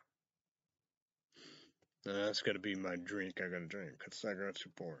flavor. So that's gonna be my drink. I gotta drink because I gotta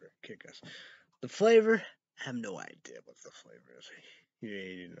support Kick Ass. The flavor, I have no idea what the flavor is.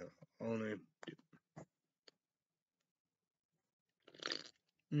 Only.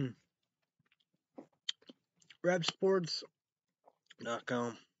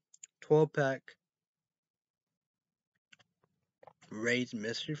 Repsports.com, 12-pack, Ray's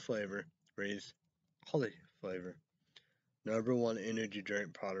mystery flavor, Ray's holiday flavor. #1 energy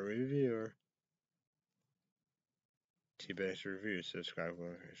drink product reviewer. T-Base review. Subscribe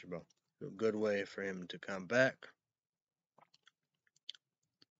to bell. A good way for him to come back.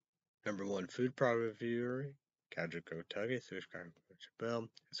 #1 food product reviewer. Cadrick Kentucky. Subscribe to bell.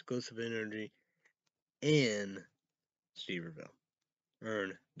 Exclusive energy in Steverville.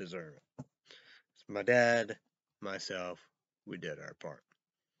 Earn, deserve it. So my dad, myself, we did our part.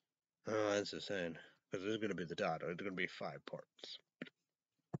 Oh, that's a saying. Because there's going to be the title. It's going to be 5 parts.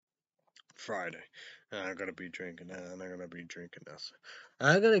 Friday. And I'm going to be drinking that. And I'm going to be drinking this.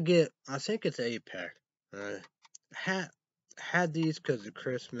 I'm going to get, I think it's 8-pack. Had these because of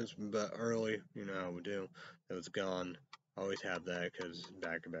Christmas, but early, how we do. It was gone. Always have that because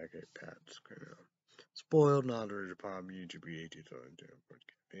back-to-back 8-packs. Spoiled, not original pop, UGB 80,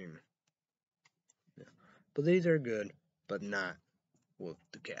 caffeine. Yeah. But these are good, but not with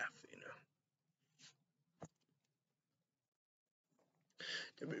the caffeine.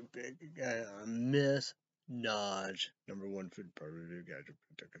 Miss Naj, #1 food product gadget.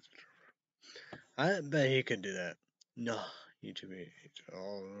 I bet he could do that. No, YouTube,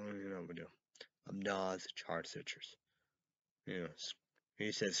 all we do. Nas, Chart Citrus.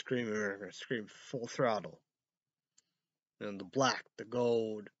 He said, "Scream America, scream full throttle." And the black, the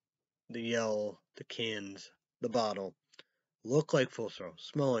gold, the yellow, the cans, the bottle, look like Full Throttle,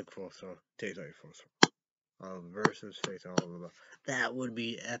 smell like Full Throttle, taste like Full Throttle. Versus face all of that would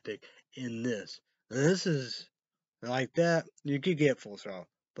be epic in this. And this is Like that, you could get full throttle,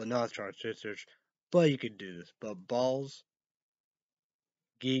 but not charge discharge. But you could do this. But balls,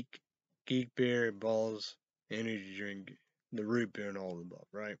 geek beer, balls, energy drink, the root beer, and all the above,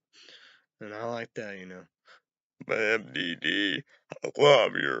 right? And I like that, you know. But MDD, I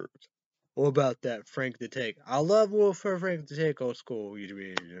love yours. What about that Frank the Tank? I love Frank the Tank old school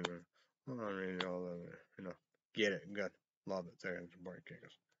YouTube. You know, I mean, all of it, you know, get it, good, love it. There, boring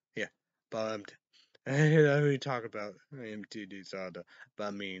kickers. Yeah, but we talk about MTD Sada, but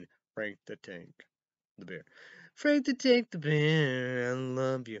I mean Frank the Tank, the bear. Frank the Tank, the bear, I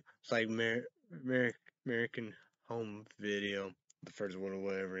love you. It's like American Home Video, the first one or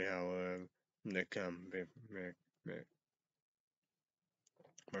whatever, how they come,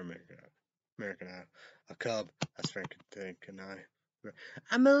 American Idol, a cub. That's Frank the Tank, and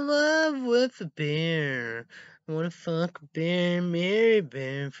I'm in love with a bear. I wanna fuck a bear, marry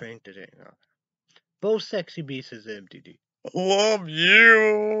bear, Frank the Tank. Both sexy beasts as MTD. I love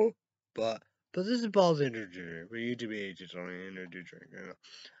you. But this is Ball's energy drink. But YouTube ages on an energy drink, you know.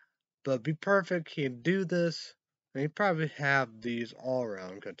 But Be Perfect can do this. And he probably have these all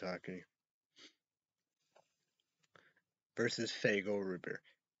around Kentucky. Versus Faygo root beer.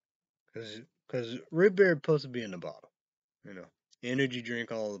 Because root beer is supposed to be in the bottle. You know. Energy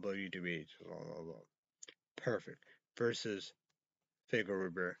drink all about YouTube ages. All about. Perfect. Versus Faygo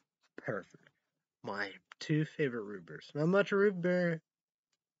root beer. Perfect. My two favorite root beers. Not much root beer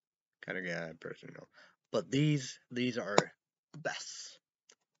kind of guy person, no. But these are best.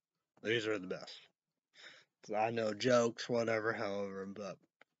 These are the best. I know jokes, whatever, however, but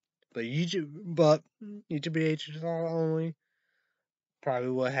YouTube is all only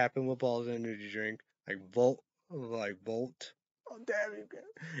probably what happened with Ball's energy drink, like Volt. Oh damn you,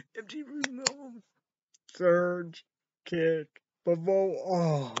 MTV no Surge, Kick, but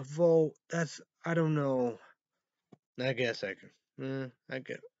Volt. That's I don't know. I guess I can. I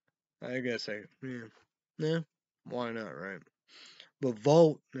guess I yeah. Why not, right? But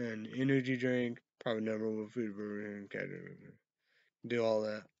Volt and energy drink, probably number one food and do all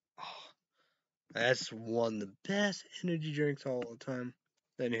that. Oh, that's one of the best energy drinks all the time.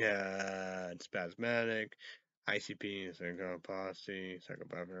 Then you had Spasmatic, ICP, Psycho Posse,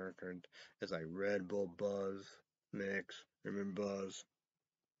 Psychopath Records. It's like Red Bull Buzz mix. Remember Buzz?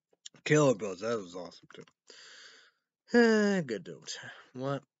 Killer Buzz, that was awesome too. Good dude.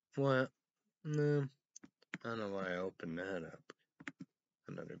 What? No, I don't know why I opened that up.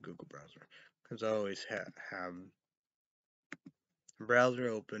 Another Google browser. Because I always have browser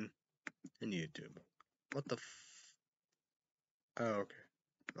open and YouTube. What the Oh, okay.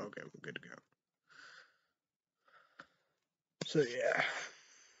 Okay, we're good to go. So, yeah.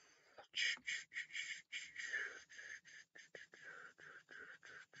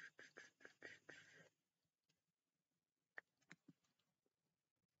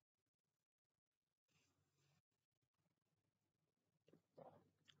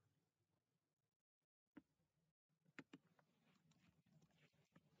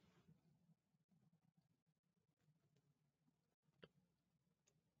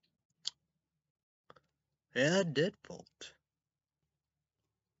 Yeah, it did Volt.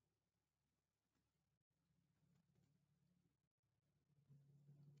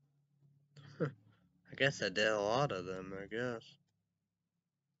 I guess I did a lot of them, I guess.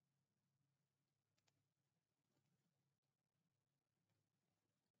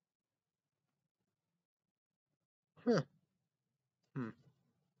 Huh. Hmm.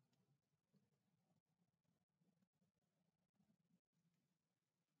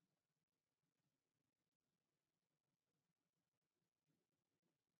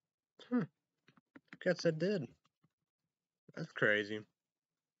 Hmm. Guess I did. That's crazy.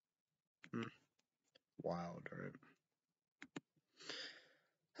 Hmm. Wild,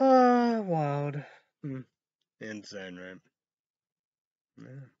 right? Wild. Hmm. Insane, right?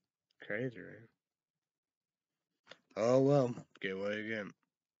 Yeah. Crazy, right? Oh well, get what you get.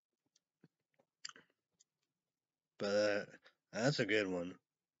 But that's a good one.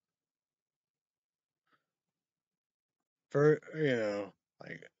 For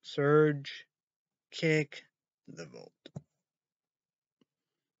like Surge, Kick, the Volt.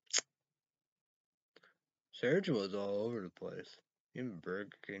 Surge was all over the place. Even Burger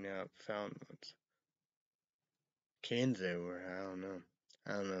King out found ones. Cans they were, I don't know.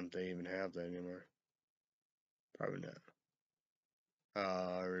 I don't know if they even have that anymore. Probably not.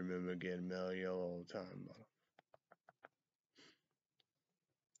 I remember getting Mellow Yellow all the time.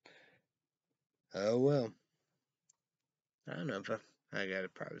 Oh well. I don't know if I gotta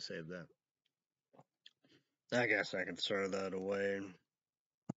probably save that. I guess I can throw that away and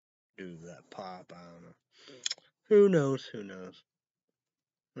do that pop. I don't know. Who knows? Who knows?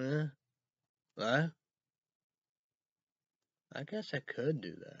 Eh, I I guess I could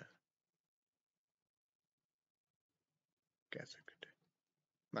do that. Guess I could do.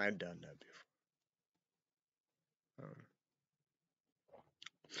 I've done that before.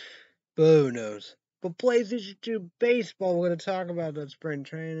 But who knows? But PlayStation 2 baseball, we're gonna talk about that spring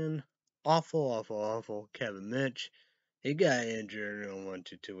training. Awful. Kevin Mitch, he got injured in 1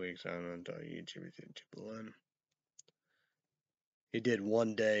 to 2 weeks. I don't know, YouTube below. He did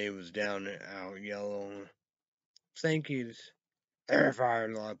one day, he was down and out yellow. They're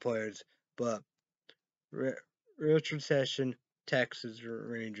firing a lot of players. But Richard Session, Texas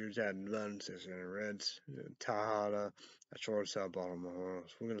Rangers had none. Reds, Tejada, a shortstop, Baltimore.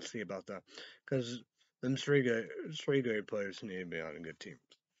 We're gonna see about that because them three great players need to be on a good team.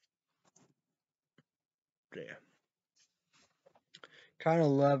 Yeah, kind of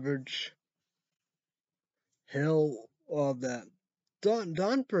leverage. Hill of that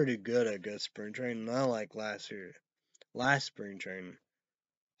done pretty good, I guess. Spring training, not like last year. Last spring training,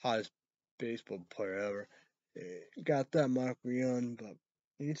 hottest baseball player ever. Got that Michael Young, but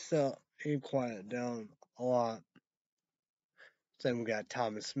he quieted down a lot. Then we got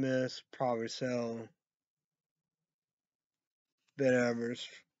Thomas Smith, probably so. Ben Evers,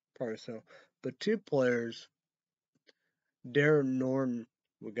 probably so. But two players, Darren Norton,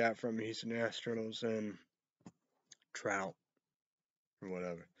 we got from Houston Astros, and Trout, or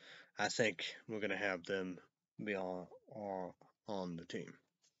whatever. I think we're gonna have them be on the team.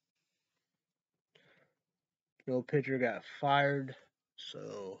 No pitcher got fired,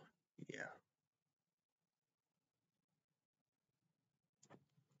 so yeah.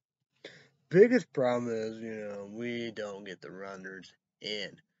 Biggest problem is, we don't get the runners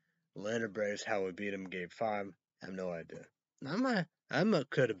in. Atlanta Braves, how we beat them Game 5, I have no idea.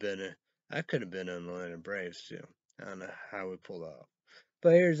 Could have been I could have been on the Atlanta Braves too. I don't know how we pulled off.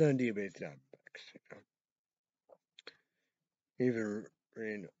 But here's on D-base Diamondbacks. Even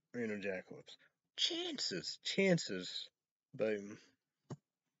Reno Jackalopes. Chances, but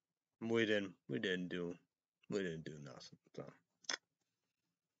we didn't do nothing. So.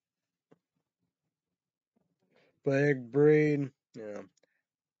 But Eric Breed,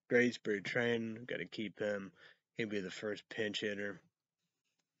 great spring training. Got to keep him. He'll be the first pinch hitter.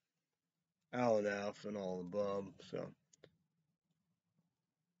 Alan Alf and all above. So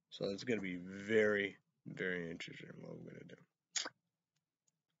it's going to be very, very interesting what we're going to do.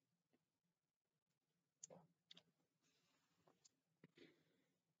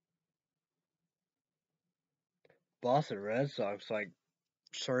 Boston Red Sox, like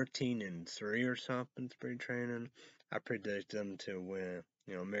 13-3 or something spring training. I predict them to win.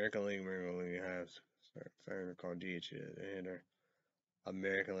 American League has starting to call DH hitter.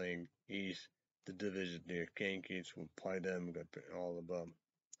 American League East, the division the Yankees will play them. Got all above.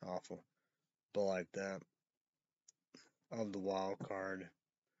 Awful. But like that. Of the wild card.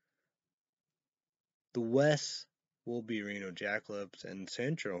 The West will be Reno Jackalopes, and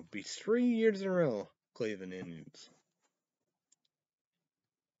Central will be 3 years in a row Cleveland Indians.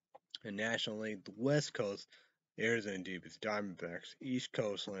 And National League, the West Coast, Arizona Deepest Diamondbacks, East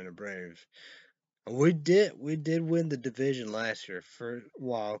Coast Atlanta Braves. And we did win the division last year for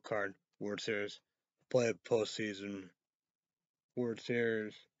wild card World Series, play postseason World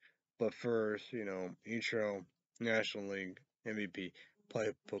Series, but first, Ichiro National League MVP,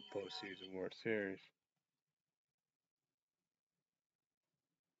 play postseason World Series.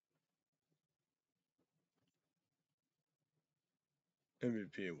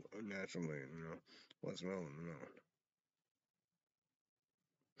 MVP National League, what's known.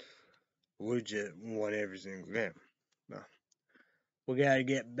 We just won every single game. No. We gotta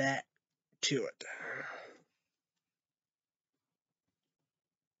get back to it.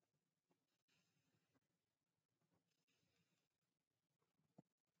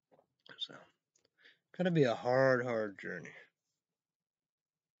 So, gonna be a hard journey.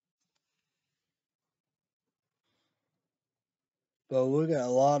 But we got a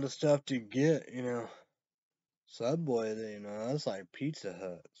lot of stuff to get, Subway, that's like Pizza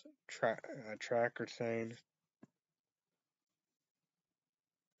Hut. Tracker saying.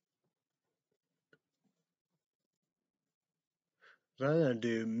 So I'm gonna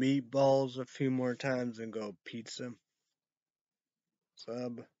do meatballs a few more times and go pizza.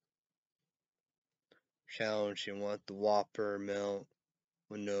 Sub. Challenge, you want the Whopper melt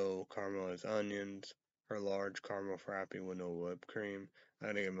with no caramelized onions, or large caramel frappe with no whipped cream. I'm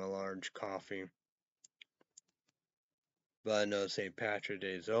gonna get my large coffee. But I know St. Patrick's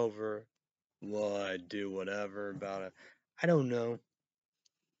Day is over. Will I do whatever about it? I don't know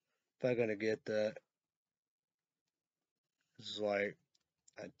if I'm gonna get that. This is like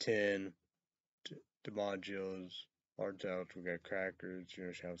a 10 DiMaggio's, hard out. We got crackers,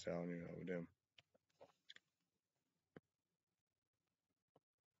 shouts out, with them.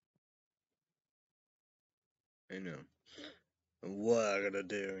 What I gotta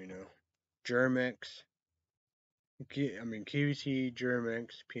do, Germ-X, QVC,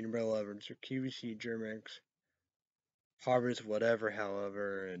 Germ-X, peanut butter lovers, or QVC, Germ-X, Harvest, whatever,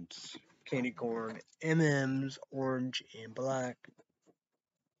 however, it's candy corn, M&M's, orange, and black.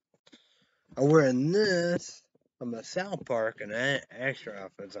 I'm wearing this from the South Park, and extra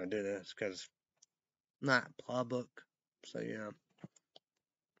outfits I do this, because not public, so yeah.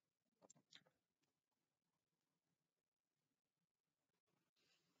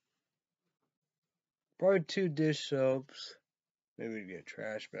 Probably 2 dish soaps, maybe get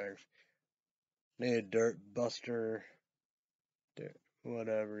trash bags, need a dirt buster,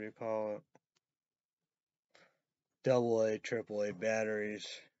 whatever you call it. AA, AAA batteries.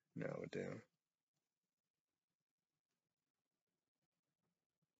 No, damn.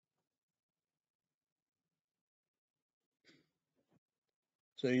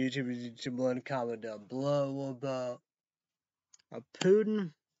 So YouTube one comment down below about a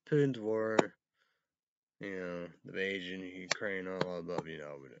Putin. Putin's war. The invasion, Ukraine, all above,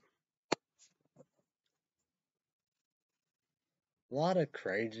 A lot of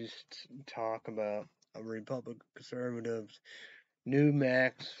crazy talk about Republican conservatives. New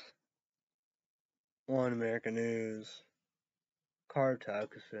Max, One American News, Carl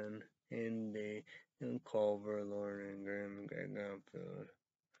Tuckerson, Andy, and Culver, Lauren Ingram, Greg Gumfield.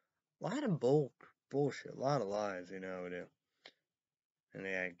 A lot of bullshit, a lot of lies, And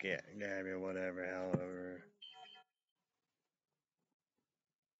they get Gabby, whatever, however.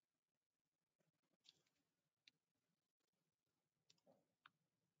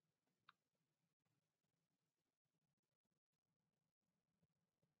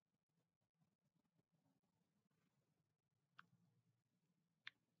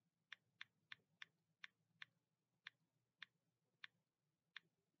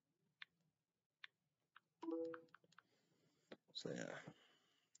 So yeah.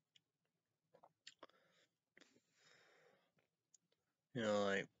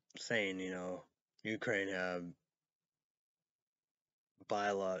 Like saying, Ukraine have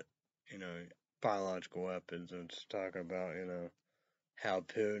biological weapons, and it's talking about, how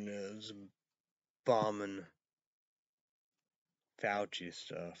Putin is bombing Fauci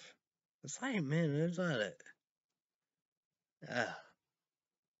stuff. It's like, man, it's not it.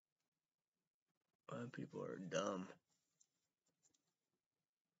 People are dumb.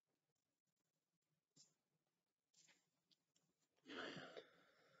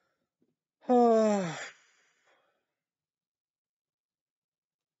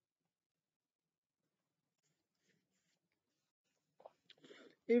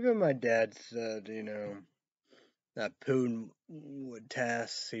 Even my dad said, that Putin would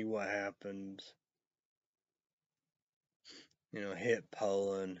test, see what happens. Hit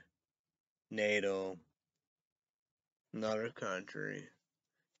Poland, NATO, another country,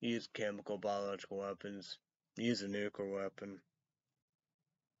 use chemical, biological weapons, use a nuclear weapon.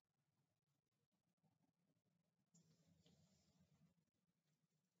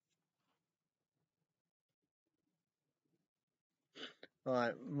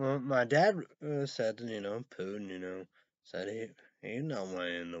 My dad said, Putin, said he's not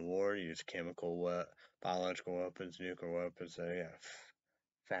winning the war. Use chemical, biological weapons, nuclear weapons. So yeah,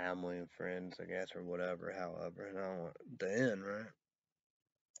 family and friends, I guess, or whatever. However, and I don't want the end, right?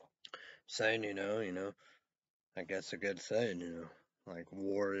 Saying, I guess a good saying, like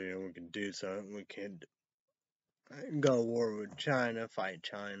war. We can do something. We can't go to war with China, fight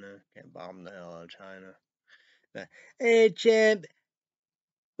China, can't bomb the hell out of China. Hey, champ.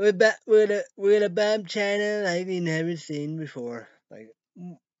 We're gonna bomb China like we never seen before. Like,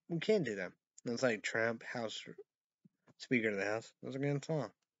 we can't do that. It's like Trump, House Speaker of the House. That's a good song.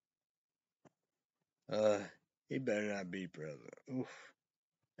 He better not be president. Oof.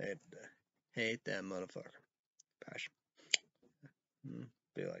 Hate that motherfucker. Passion.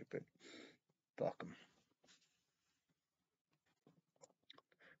 Be like, but fuck him.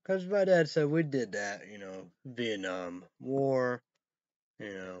 Because my dad said we did that, Vietnam War,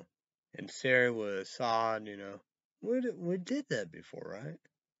 and Syria with Assad, We did that before, right?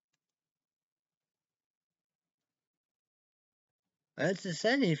 That's the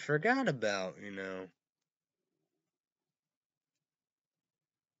thing he forgot about,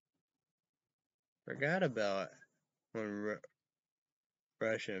 Forgot about when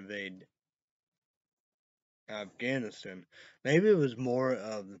Russia invaded Afghanistan. Maybe it was more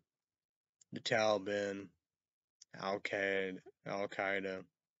of the Taliban Al-Qaeda,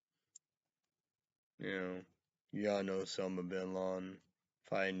 you know, young Osama bin Laden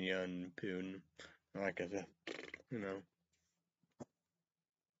fighting young Putin. Like I said, you know,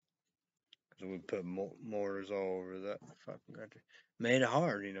 because we put mortars all over that fucking country. Made it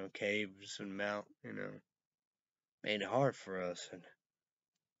hard, you know, caves and made it hard for us.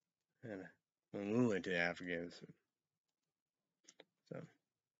 And when we went to Afghanistan. So,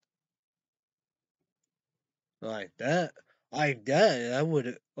 like that, I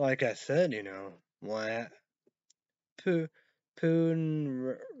would, like I said, you know, why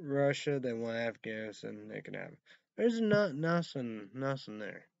Putin, Russia, they want Afghanistan, they can have it. There's nothing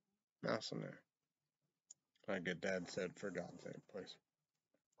there. Nothing there. Like your dad said, for God's sake, please.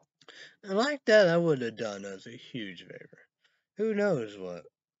 And like that, I would have done us a huge favor. Who knows what,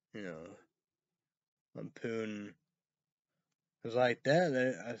 you know, when Putin was like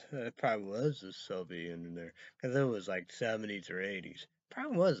that, it probably was the Soviet Union there. Because it was like 70s or 80s.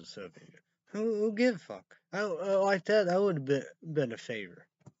 Probably was the Soviet Union. Who give a fuck? Like that would have been a favor.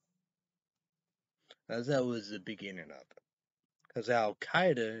 As that was the beginning of it. Because Al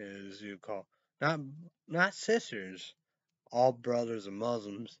Qaeda is, you call, not sisters, all brothers of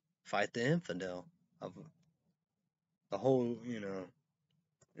Muslims fight the infidel of the whole,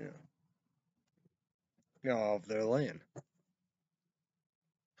 of their land.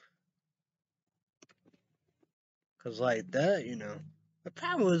 Because like that, the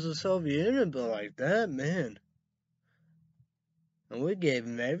problem was the Soviet Union, but like that, man. And we gave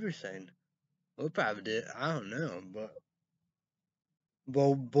them everything. We probably did, I don't know, but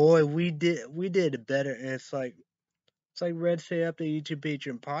boy, we did it better. And it's like Red State up the YouTube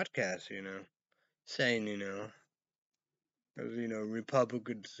Patreon podcast, saying, as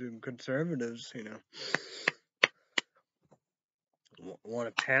Republicans and conservatives,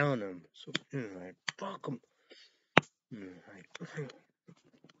 want to pound them. So, like, fuck them.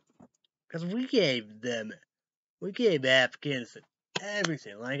 Because we gave Afghanistan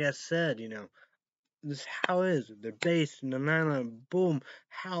everything. Like I said, this how it is. They're based in the 9/11. Boom,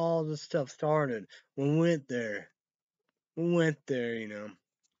 how all this stuff started. We went there, kind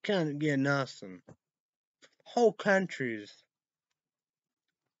of get nothing. Whole countries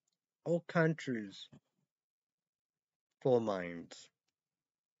full of mines.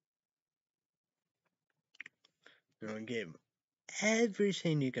 And gave them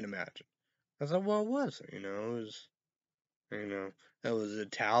everything you can imagine. Because what was it? It was, it was the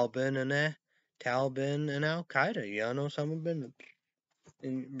Taliban and Al Qaeda, Osama bin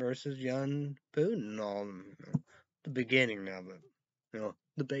versus young Putin and all of them. The beginning of it,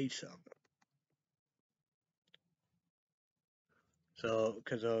 the base of it. So,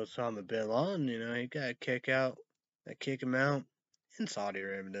 because Osama bin Laden, he got kick him out in Saudi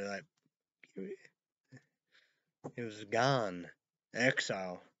Arabia. They're like, he was gone,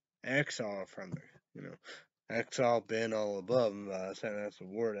 exile from there. Exile been all above. Saying that's the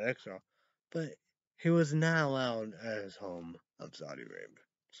word exile, but he was not allowed at his home of Saudi Arabia.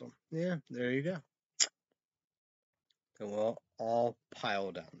 So yeah, there you go. And we're all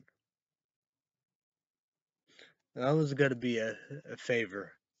piled down. That was gonna be a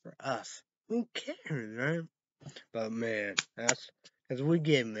favor for us. Who cares, right? But man, that's because we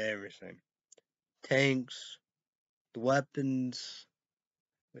gave him everything: tanks, the weapons,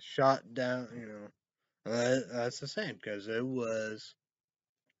 the shot down. That's the same because it was,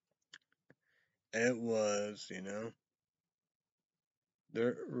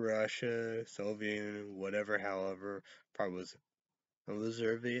 the Russia, Soviet Union, whatever, however, probably was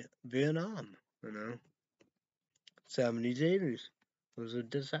their Vietnam. 70s, 80s. It was a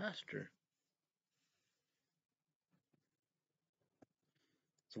disaster.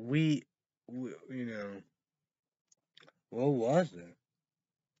 So we what was it?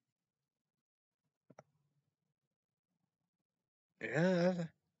 Yeah,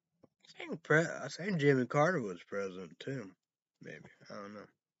 I think Jimmy Carter was president too. Maybe, I don't know.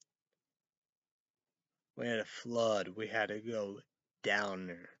 We had a flood. We had to go down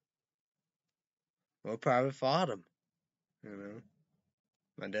there. We probably fought him.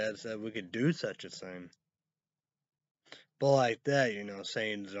 My dad said we could do such a thing. But like that,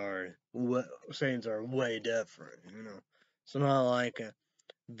 sayings are way different. It's not like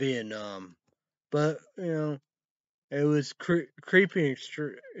Vietnam, but it was creepy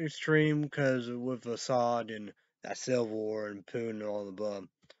extreme because with Assad and that civil war and Putin and all the above,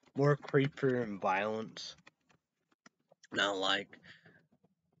 more creepier and violence. Not like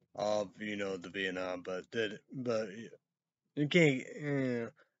of the Vietnam, but you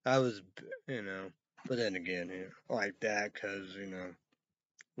can't. I was but then again, like that because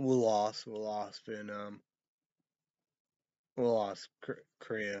we lost Vietnam. We lost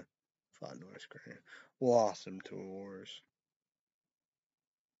Korea. Fought North Korea. We lost them to wars.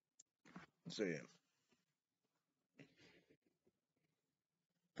 So yeah.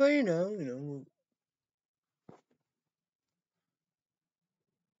 But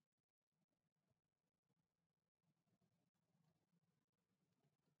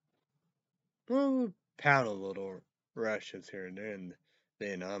well, we pound a little Russians here and there in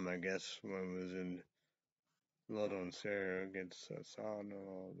Vietnam, I guess, when it was in Little and Syria against Assad and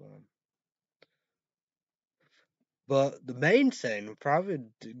all that. But the main thing would probably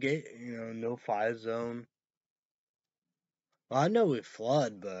get, no fly zone. Well, I know we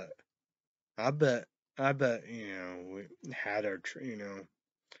flood, but I bet, we had our,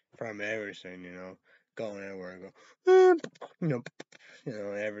 from everything, going everywhere and go,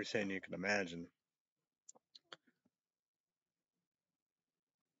 everything you can imagine.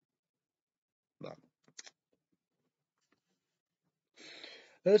 But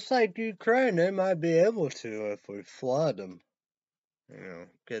it's like Ukraine, they might be able to if we flood them,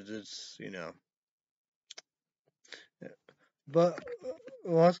 because it's, but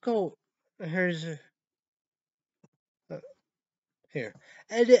let's go. Here's here,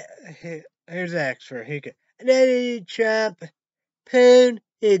 and here's extra. He can, and then Trump, Poon,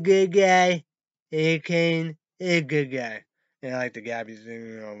 a good guy, a Kane, a good guy. Like the guy he's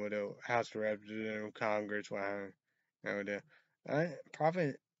with the House of Representatives, Congress, wow, with the,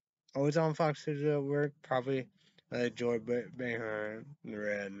 probably always on Fox News at work, probably Joy Behar, the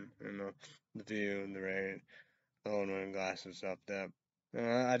red, the view, the red, the one glasses stuff that.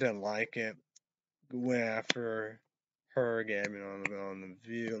 I didn't like it. Went after her again, on the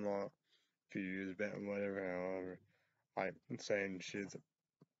view a few years back, whatever, however. I'm saying she's a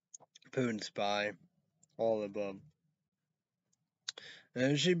Putin spy, all the above.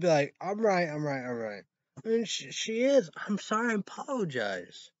 And she'd be like, I'm right, I'm right, I'm right. And she is. I'm sorry, I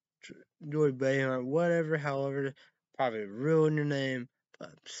apologize. Joy Behar, whatever, however, probably ruin your name, but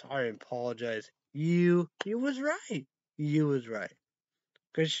I'm sorry, I apologize. You was right. You was right.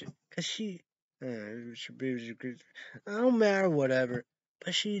 Cause she I don't matter, whatever,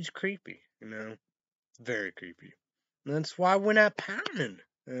 but she's creepy, very creepy. And that's why we're not pounding.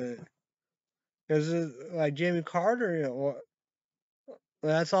 Because like Jimmy Carter,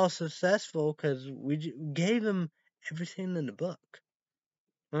 that's all successful because we gave him everything in the book.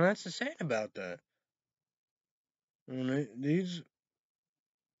 And that's the saying about that. These,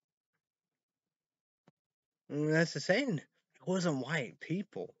 that's the saying. It wasn't white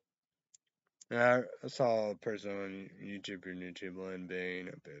people. I saw a person on YouTube, Lynn Bean,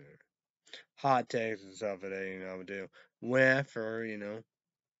 up there. Hot takes and stuff today, would do. Went after, his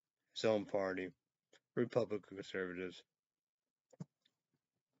own party, Republican conservatives.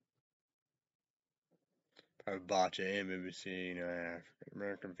 Probably botch it, MSNBC, African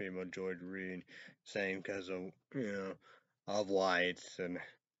American female George Reed, saying because of, of whites and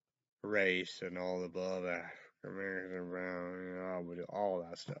race and all the above, African Americans and brown, I would do all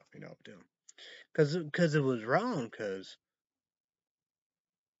that stuff, do. Because it was wrong, because,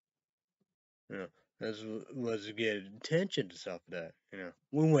 this was to get attention to stuff like that,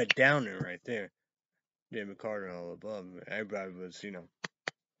 We went down there right there. Jimmy Carter and all above. Everybody was,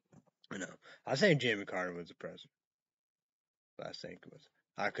 I think Jimmy Carter was the president. But I think it was.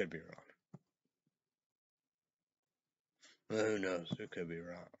 I could be wrong. Well, who knows? It could be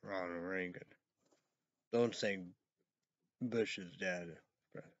Ronald Reagan. Don't think Bush's dad.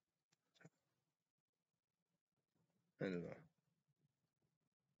 I don't know.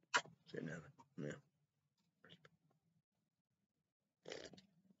 Say never. Yeah.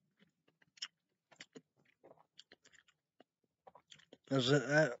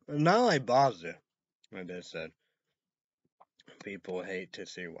 Not like Bosnia, like they said. People hate to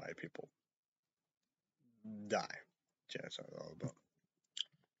see white people die. That's what all about.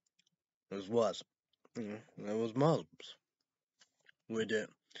 It was. It was Muslims. We did.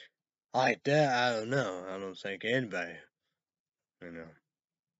 Like that, I don't know. I don't think anybody, you know,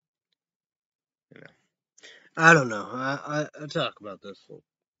 you know. I don't know. I talk about this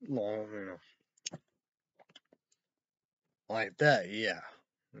long, like that, yeah.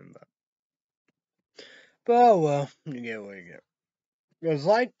 But oh well, you get what you get. It was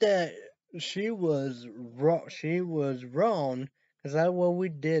like that. She was wrong. She was wrong because that's what we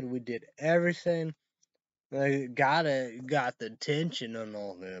did. We did everything. Like, got the attention and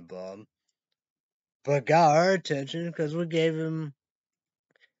all the above, but got our attention because we gave him.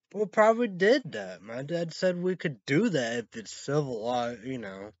 We probably did that. My dad said we could do that if it's civilized.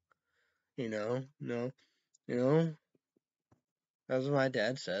 No, you know. That's what my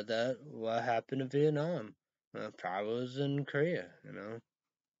dad said. That what happened in Vietnam. Probably was in Korea,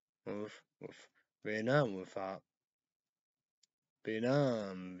 with Vietnam, with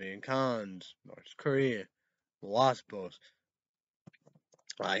Vietnam, Vietcongs, North Korea, lost both.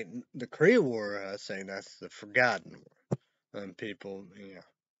 Like the Korea War, I say that's the forgotten war. And people,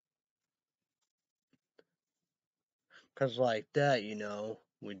 cause like that,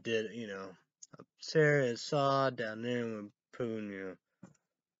 we did, Sarah saw down there with Poon,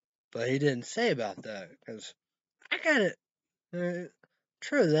 but he didn't say about that, cause I got it.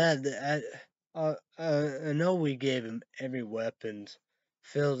 True that. I know we gave him every weapons,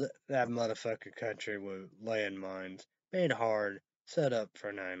 filled that motherfucking country with landmines, made hard, set up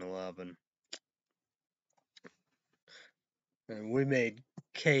for 9/11, and we made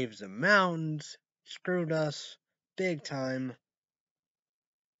caves and mountains, screwed us big time,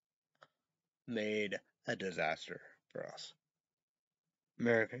 made a disaster for us,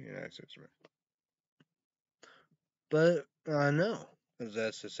 American United States. But I know, cause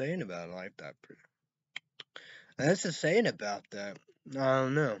that's the saying about it like that. That's the saying about that. I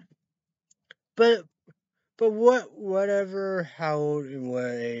don't know. But whatever, how old and what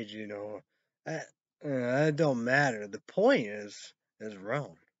age, that don't matter. The point is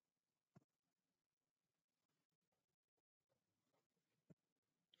wrong.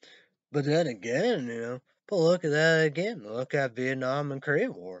 But then again, but look at that again. Look at Vietnam and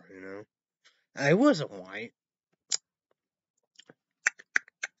Korea War, I wasn't white.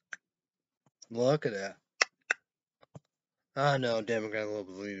 Look at that. I know Democrat will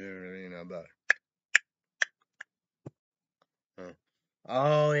believe it, about it.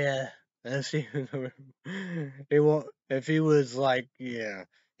 Oh yeah. And see, he won't. If he was like, yeah,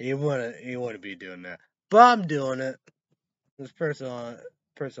 he wouldn't be doing that. But I'm doing it. This person on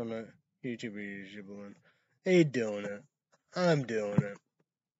YouTube, he doing it. I'm doing it.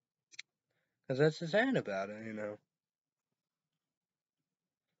 Cause that's the saying about it,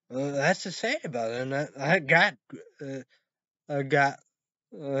 that's the saying about it, and I got,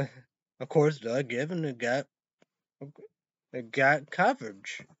 of course, Doug Given it got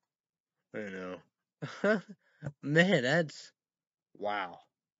coverage, Man, that's wow.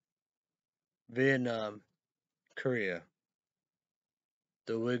 Vietnam, Korea.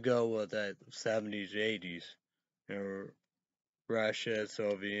 Do we go with that 70s, 80s? Russia,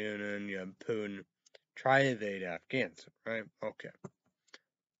 Soviet Union, Putin. Try to invade Afghanistan, right? Okay.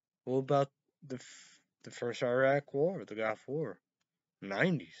 What about the first Iraq War, the Gulf War?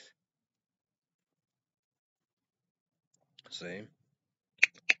 90s. See?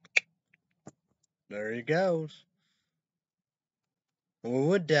 There he goes. We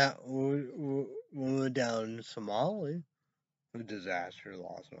went down in Somalia. A disaster,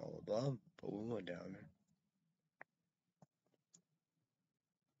 loss, and all above. But we went down there.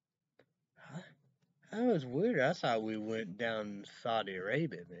 Huh? That was weird. I thought we went down Saudi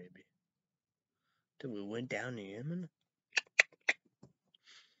Arabia, maybe. Did we went down to Yemen?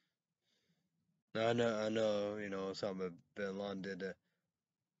 I know, Osama bin Laden did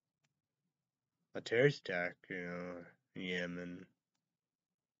a terrorist attack, in Yemen,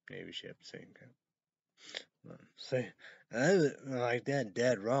 Navy ship sinking. See, like that,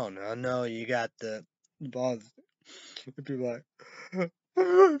 dead wrong. I know you got the balls to be like,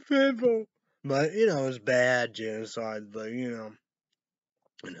 people, but it's bad genocide. But no,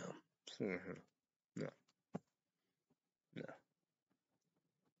 no, no.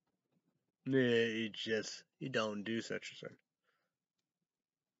 You don't do such a thing.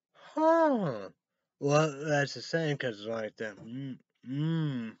 Huh? Well, that's the same because it's like that.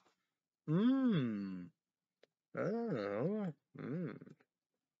 Oh,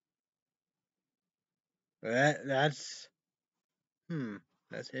 that's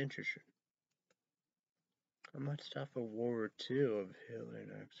that's interesting. How much stuff of World War II of Hitler and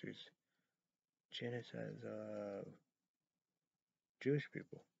Nazis genocides Jewish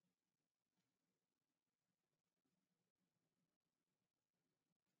people.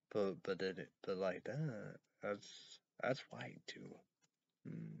 But like that's white too.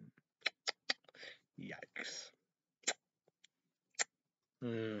 Yikes.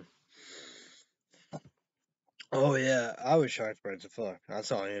 Oh yeah, I was shocked by the fuck. I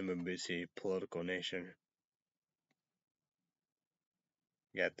saw MSNBC Political Nation.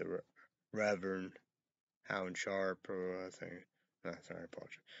 You got the Reverend Howard Sharp, or I think. No, sorry,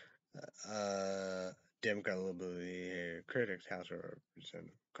 apologies. Democrat Liberty Critics, House of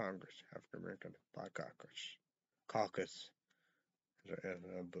Representatives, Congress, African American Black Caucus.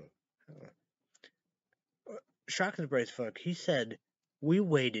 Shocking as fuck. He said we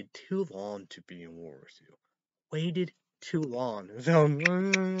waited too long to be in war with you. Waited too long. So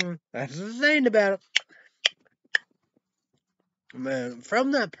that's the saying about it. Man,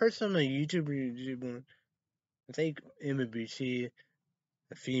 from that person on YouTube, I think MBC,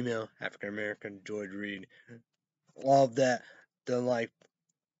 a female African American, George Reed, all of that. Then like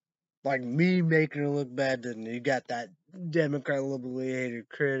me making her look bad. Then you got that Democrat liberally hated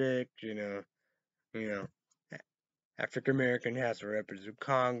critic. You know, African American has to represent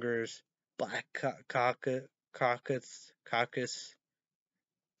Congress, Black caucus,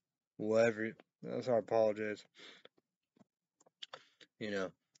 whatever. So I apologize.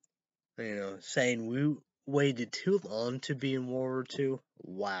 You know, saying we waited too long to be in World War II.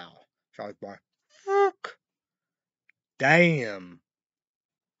 Wow, Charles Bar. Fuck. Damn.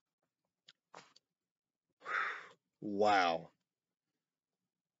 Wow.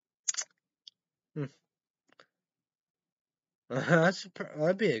 Hmm.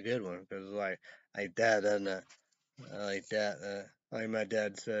 That'd be a good one because like that and like that. Like my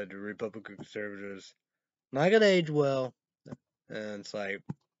dad said, the Republican conservatives not gonna age well, and it's like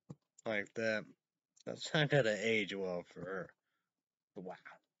that. That's not gonna age well for her. Wow.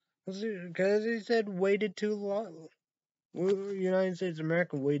 Because he said waited too long. United States of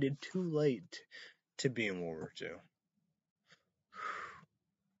America waited too late to be in World War II.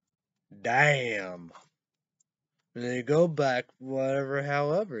 Damn. And they go back, whatever,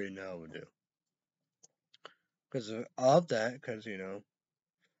 however, would do. Because of that, because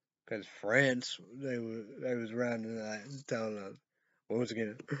France, they was around and telling us, what was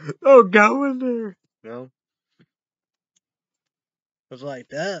again? Oh, go in there. It's like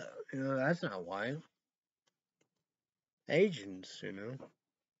that. That's not white. Asians,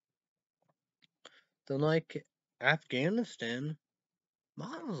 They're like Afghanistan,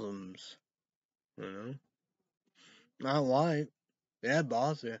 Muslims, you know. Not white. Yeah,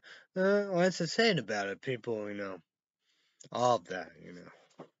 boss, yeah. What's the saying about it? People, all of that, You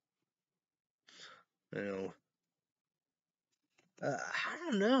know, I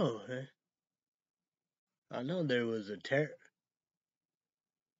don't know. I know there was a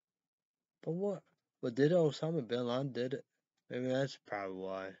but what? But did Osama bin Laden did it? Maybe that's probably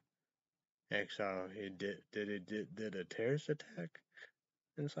why. Exile he did a terrorist attack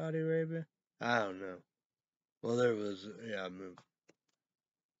in Saudi Arabia. I don't know. Well, there was yeah.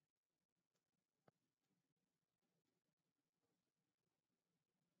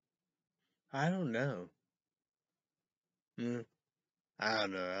 I don't know. Mm, I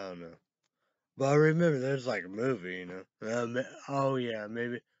don't know. I don't know. But I remember there's like a movie, oh yeah,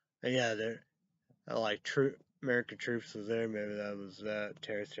 maybe. Yeah, there like American troops was there. Maybe that was that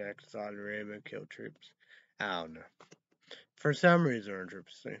terrorist attack in Saudi Arabia killed troops. I don't know. For some reason, our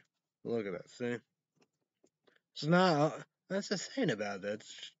troops see. Look at that. See, it's not. That's the thing about that.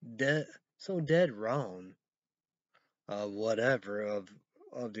 It's dead. So dead wrong. Whatever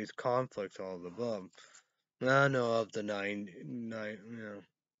of these conflicts all above. I know of the nine.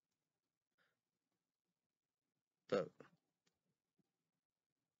 The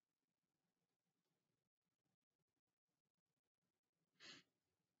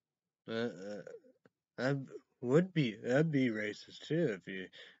uh, uh, that that'd be racist too if you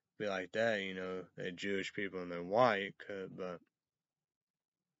be like that. That Jewish people and they're white, but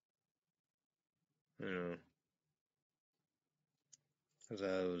you know, because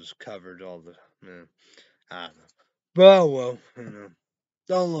I was covered all the. I don't know. But well,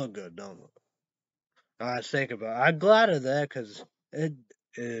 don't look good. Don't look. I think about. I'm glad of that because it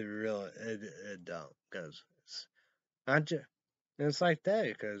it really it don't because it's not just it's like that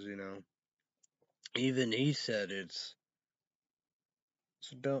because even he said it's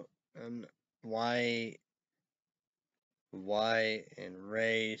so don't and why white and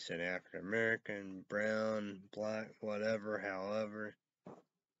race and African American, brown, black, whatever, however,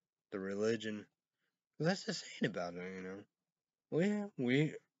 the religion. That's the saying about it.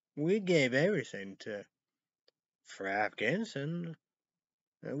 We gave everything to for Afghanistan.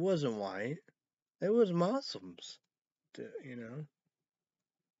 It wasn't white. It was Muslims. You know.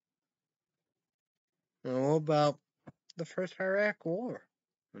 And what about the first Iraq War?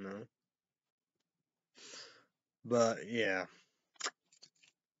 You know. But yeah.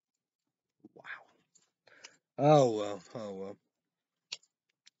 Wow. Oh well. Oh well.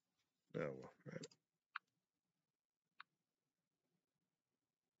 Oh well.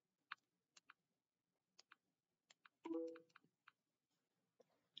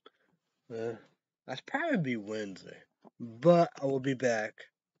 That's probably be Wednesday. But I will be back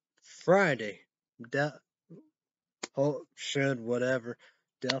Friday. Should whatever.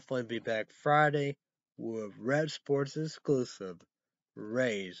 Definitely be back Friday with Red Sports exclusive.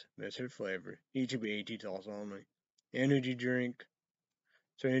 Rays, Mr. Flavor. Each will be 18 dollars only. Energy drink,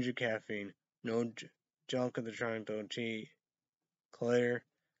 300 caffeine, no junk in the trunk, don't cheat. clear,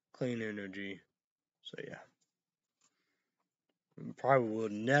 clean energy. So yeah. Probably will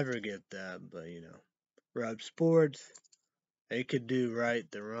never get that, but Rep Sports, they could do right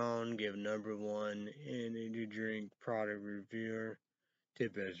the wrong, give #1 energy drink product reviewer,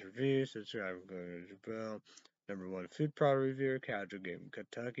 tip best review, subscribe to the bell. #1 food product reviewer, Casual Game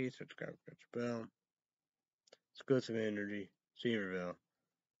Kentucky, subscribe to the bell. Exclusive energy, Cedarville.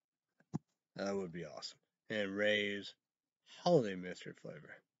 That would be awesome. And Ray's holiday mystery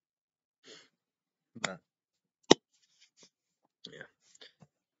flavor. But yeah.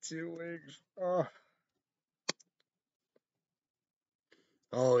 2 weeks.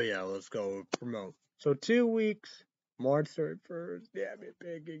 Oh yeah, let's go promote. So 2 weeks, March 31st. Damn it,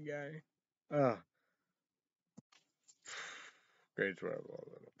 bacon guy. Great job.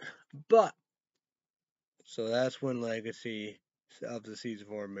 But so that's when Legacy of the Season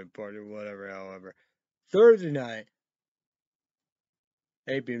 4 mid party, whatever, however. Thursday night,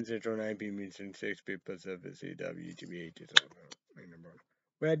 8 p.m. Central, 9 p.m. Eastern, 6 p.m. Pacific, CW, TBH.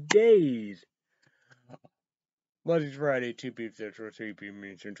 Red Days. Monday to Friday, 2 p.m. Central, 3 p.m.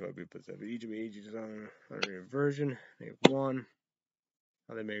 Eastern, 12 p.m. Pacific. Each of each is on a version. They have one.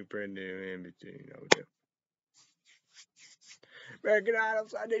 How they make brand new NBC, do. American Idol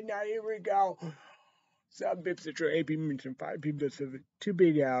Sunday night, here we go. 7 p.m. Central, 8 p.m. Eastern, 5 p.m. Pacific. 2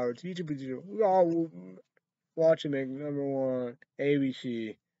 big hours. Each of each. We all watching make #1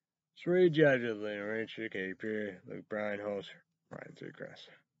 ABC. 3 judges: Lena Richard, Katy Perry, Luke Bryan, host Ryan Seacrest.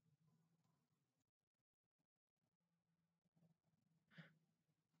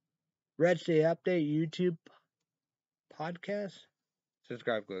 Red State Update YouTube podcast.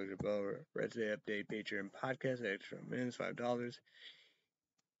 Subscribe, click the bell. Red State Update Patreon podcast. Extra minutes, $5.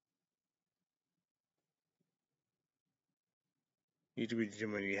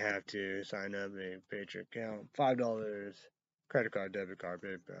 YouTube when you have to sign up a Patreon account. $5. Credit card, debit card,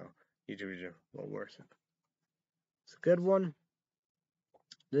 PayPal. YouTube well worth it. It's a good one.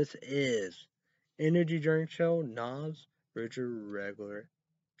 This is Energy Drink Show. Nas, Richard Regular,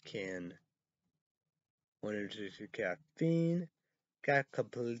 Can. 160 caffeine. Got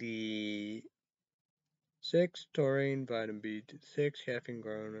complete 6 taurine, vitamin B6, caffeine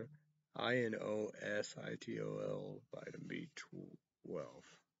grown, INOSITOL, vitamin B12.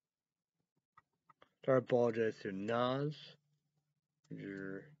 So I apologize to Nas,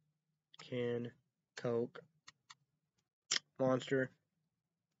 your Can, Coke, Monster.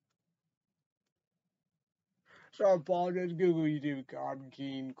 So I apologize, Google, YouTube, Cotton,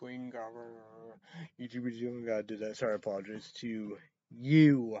 Keen, Queen, YouTube, you gotta do that. Sorry, I apologize to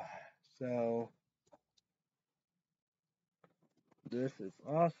you. So this is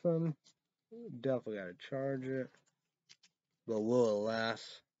awesome. Definitely gotta charge it. But will it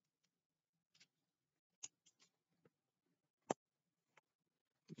last?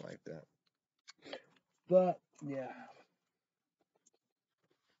 Like that. But yeah.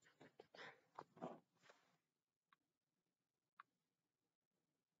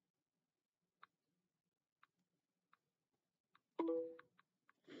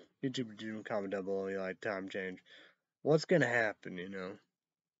 YouTube, do comment down below you like time change. What's gonna happen,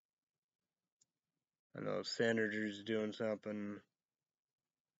 I know Senator's doing something,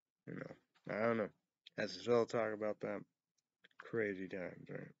 I don't know. As well talk about that. Crazy times,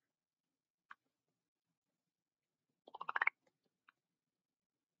 right?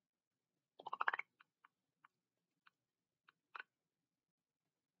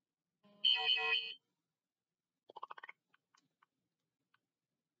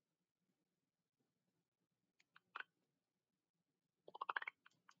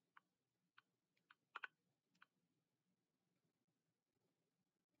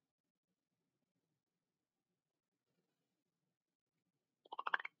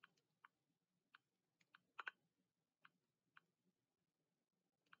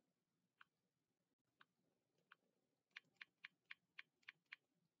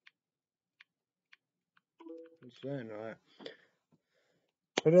 I'm saying, alright.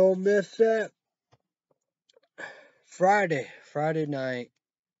 But don't miss that. Friday night,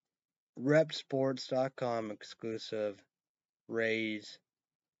 repsports.com exclusive Ray's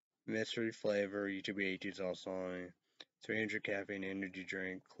mystery flavor. YouTube 80 is also on 300 caffeine energy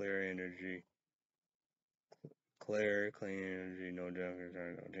drink, clear energy. Clear, clean energy, no junk,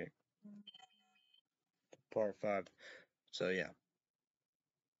 no drink. Part 5. So yeah.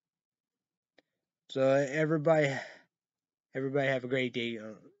 So everybody have a great day.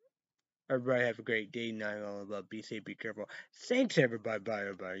 Everybody have a great day. Night, all about. Be safe, be careful. Thanks everybody.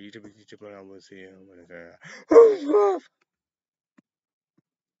 Bye. YouTube. I will see you.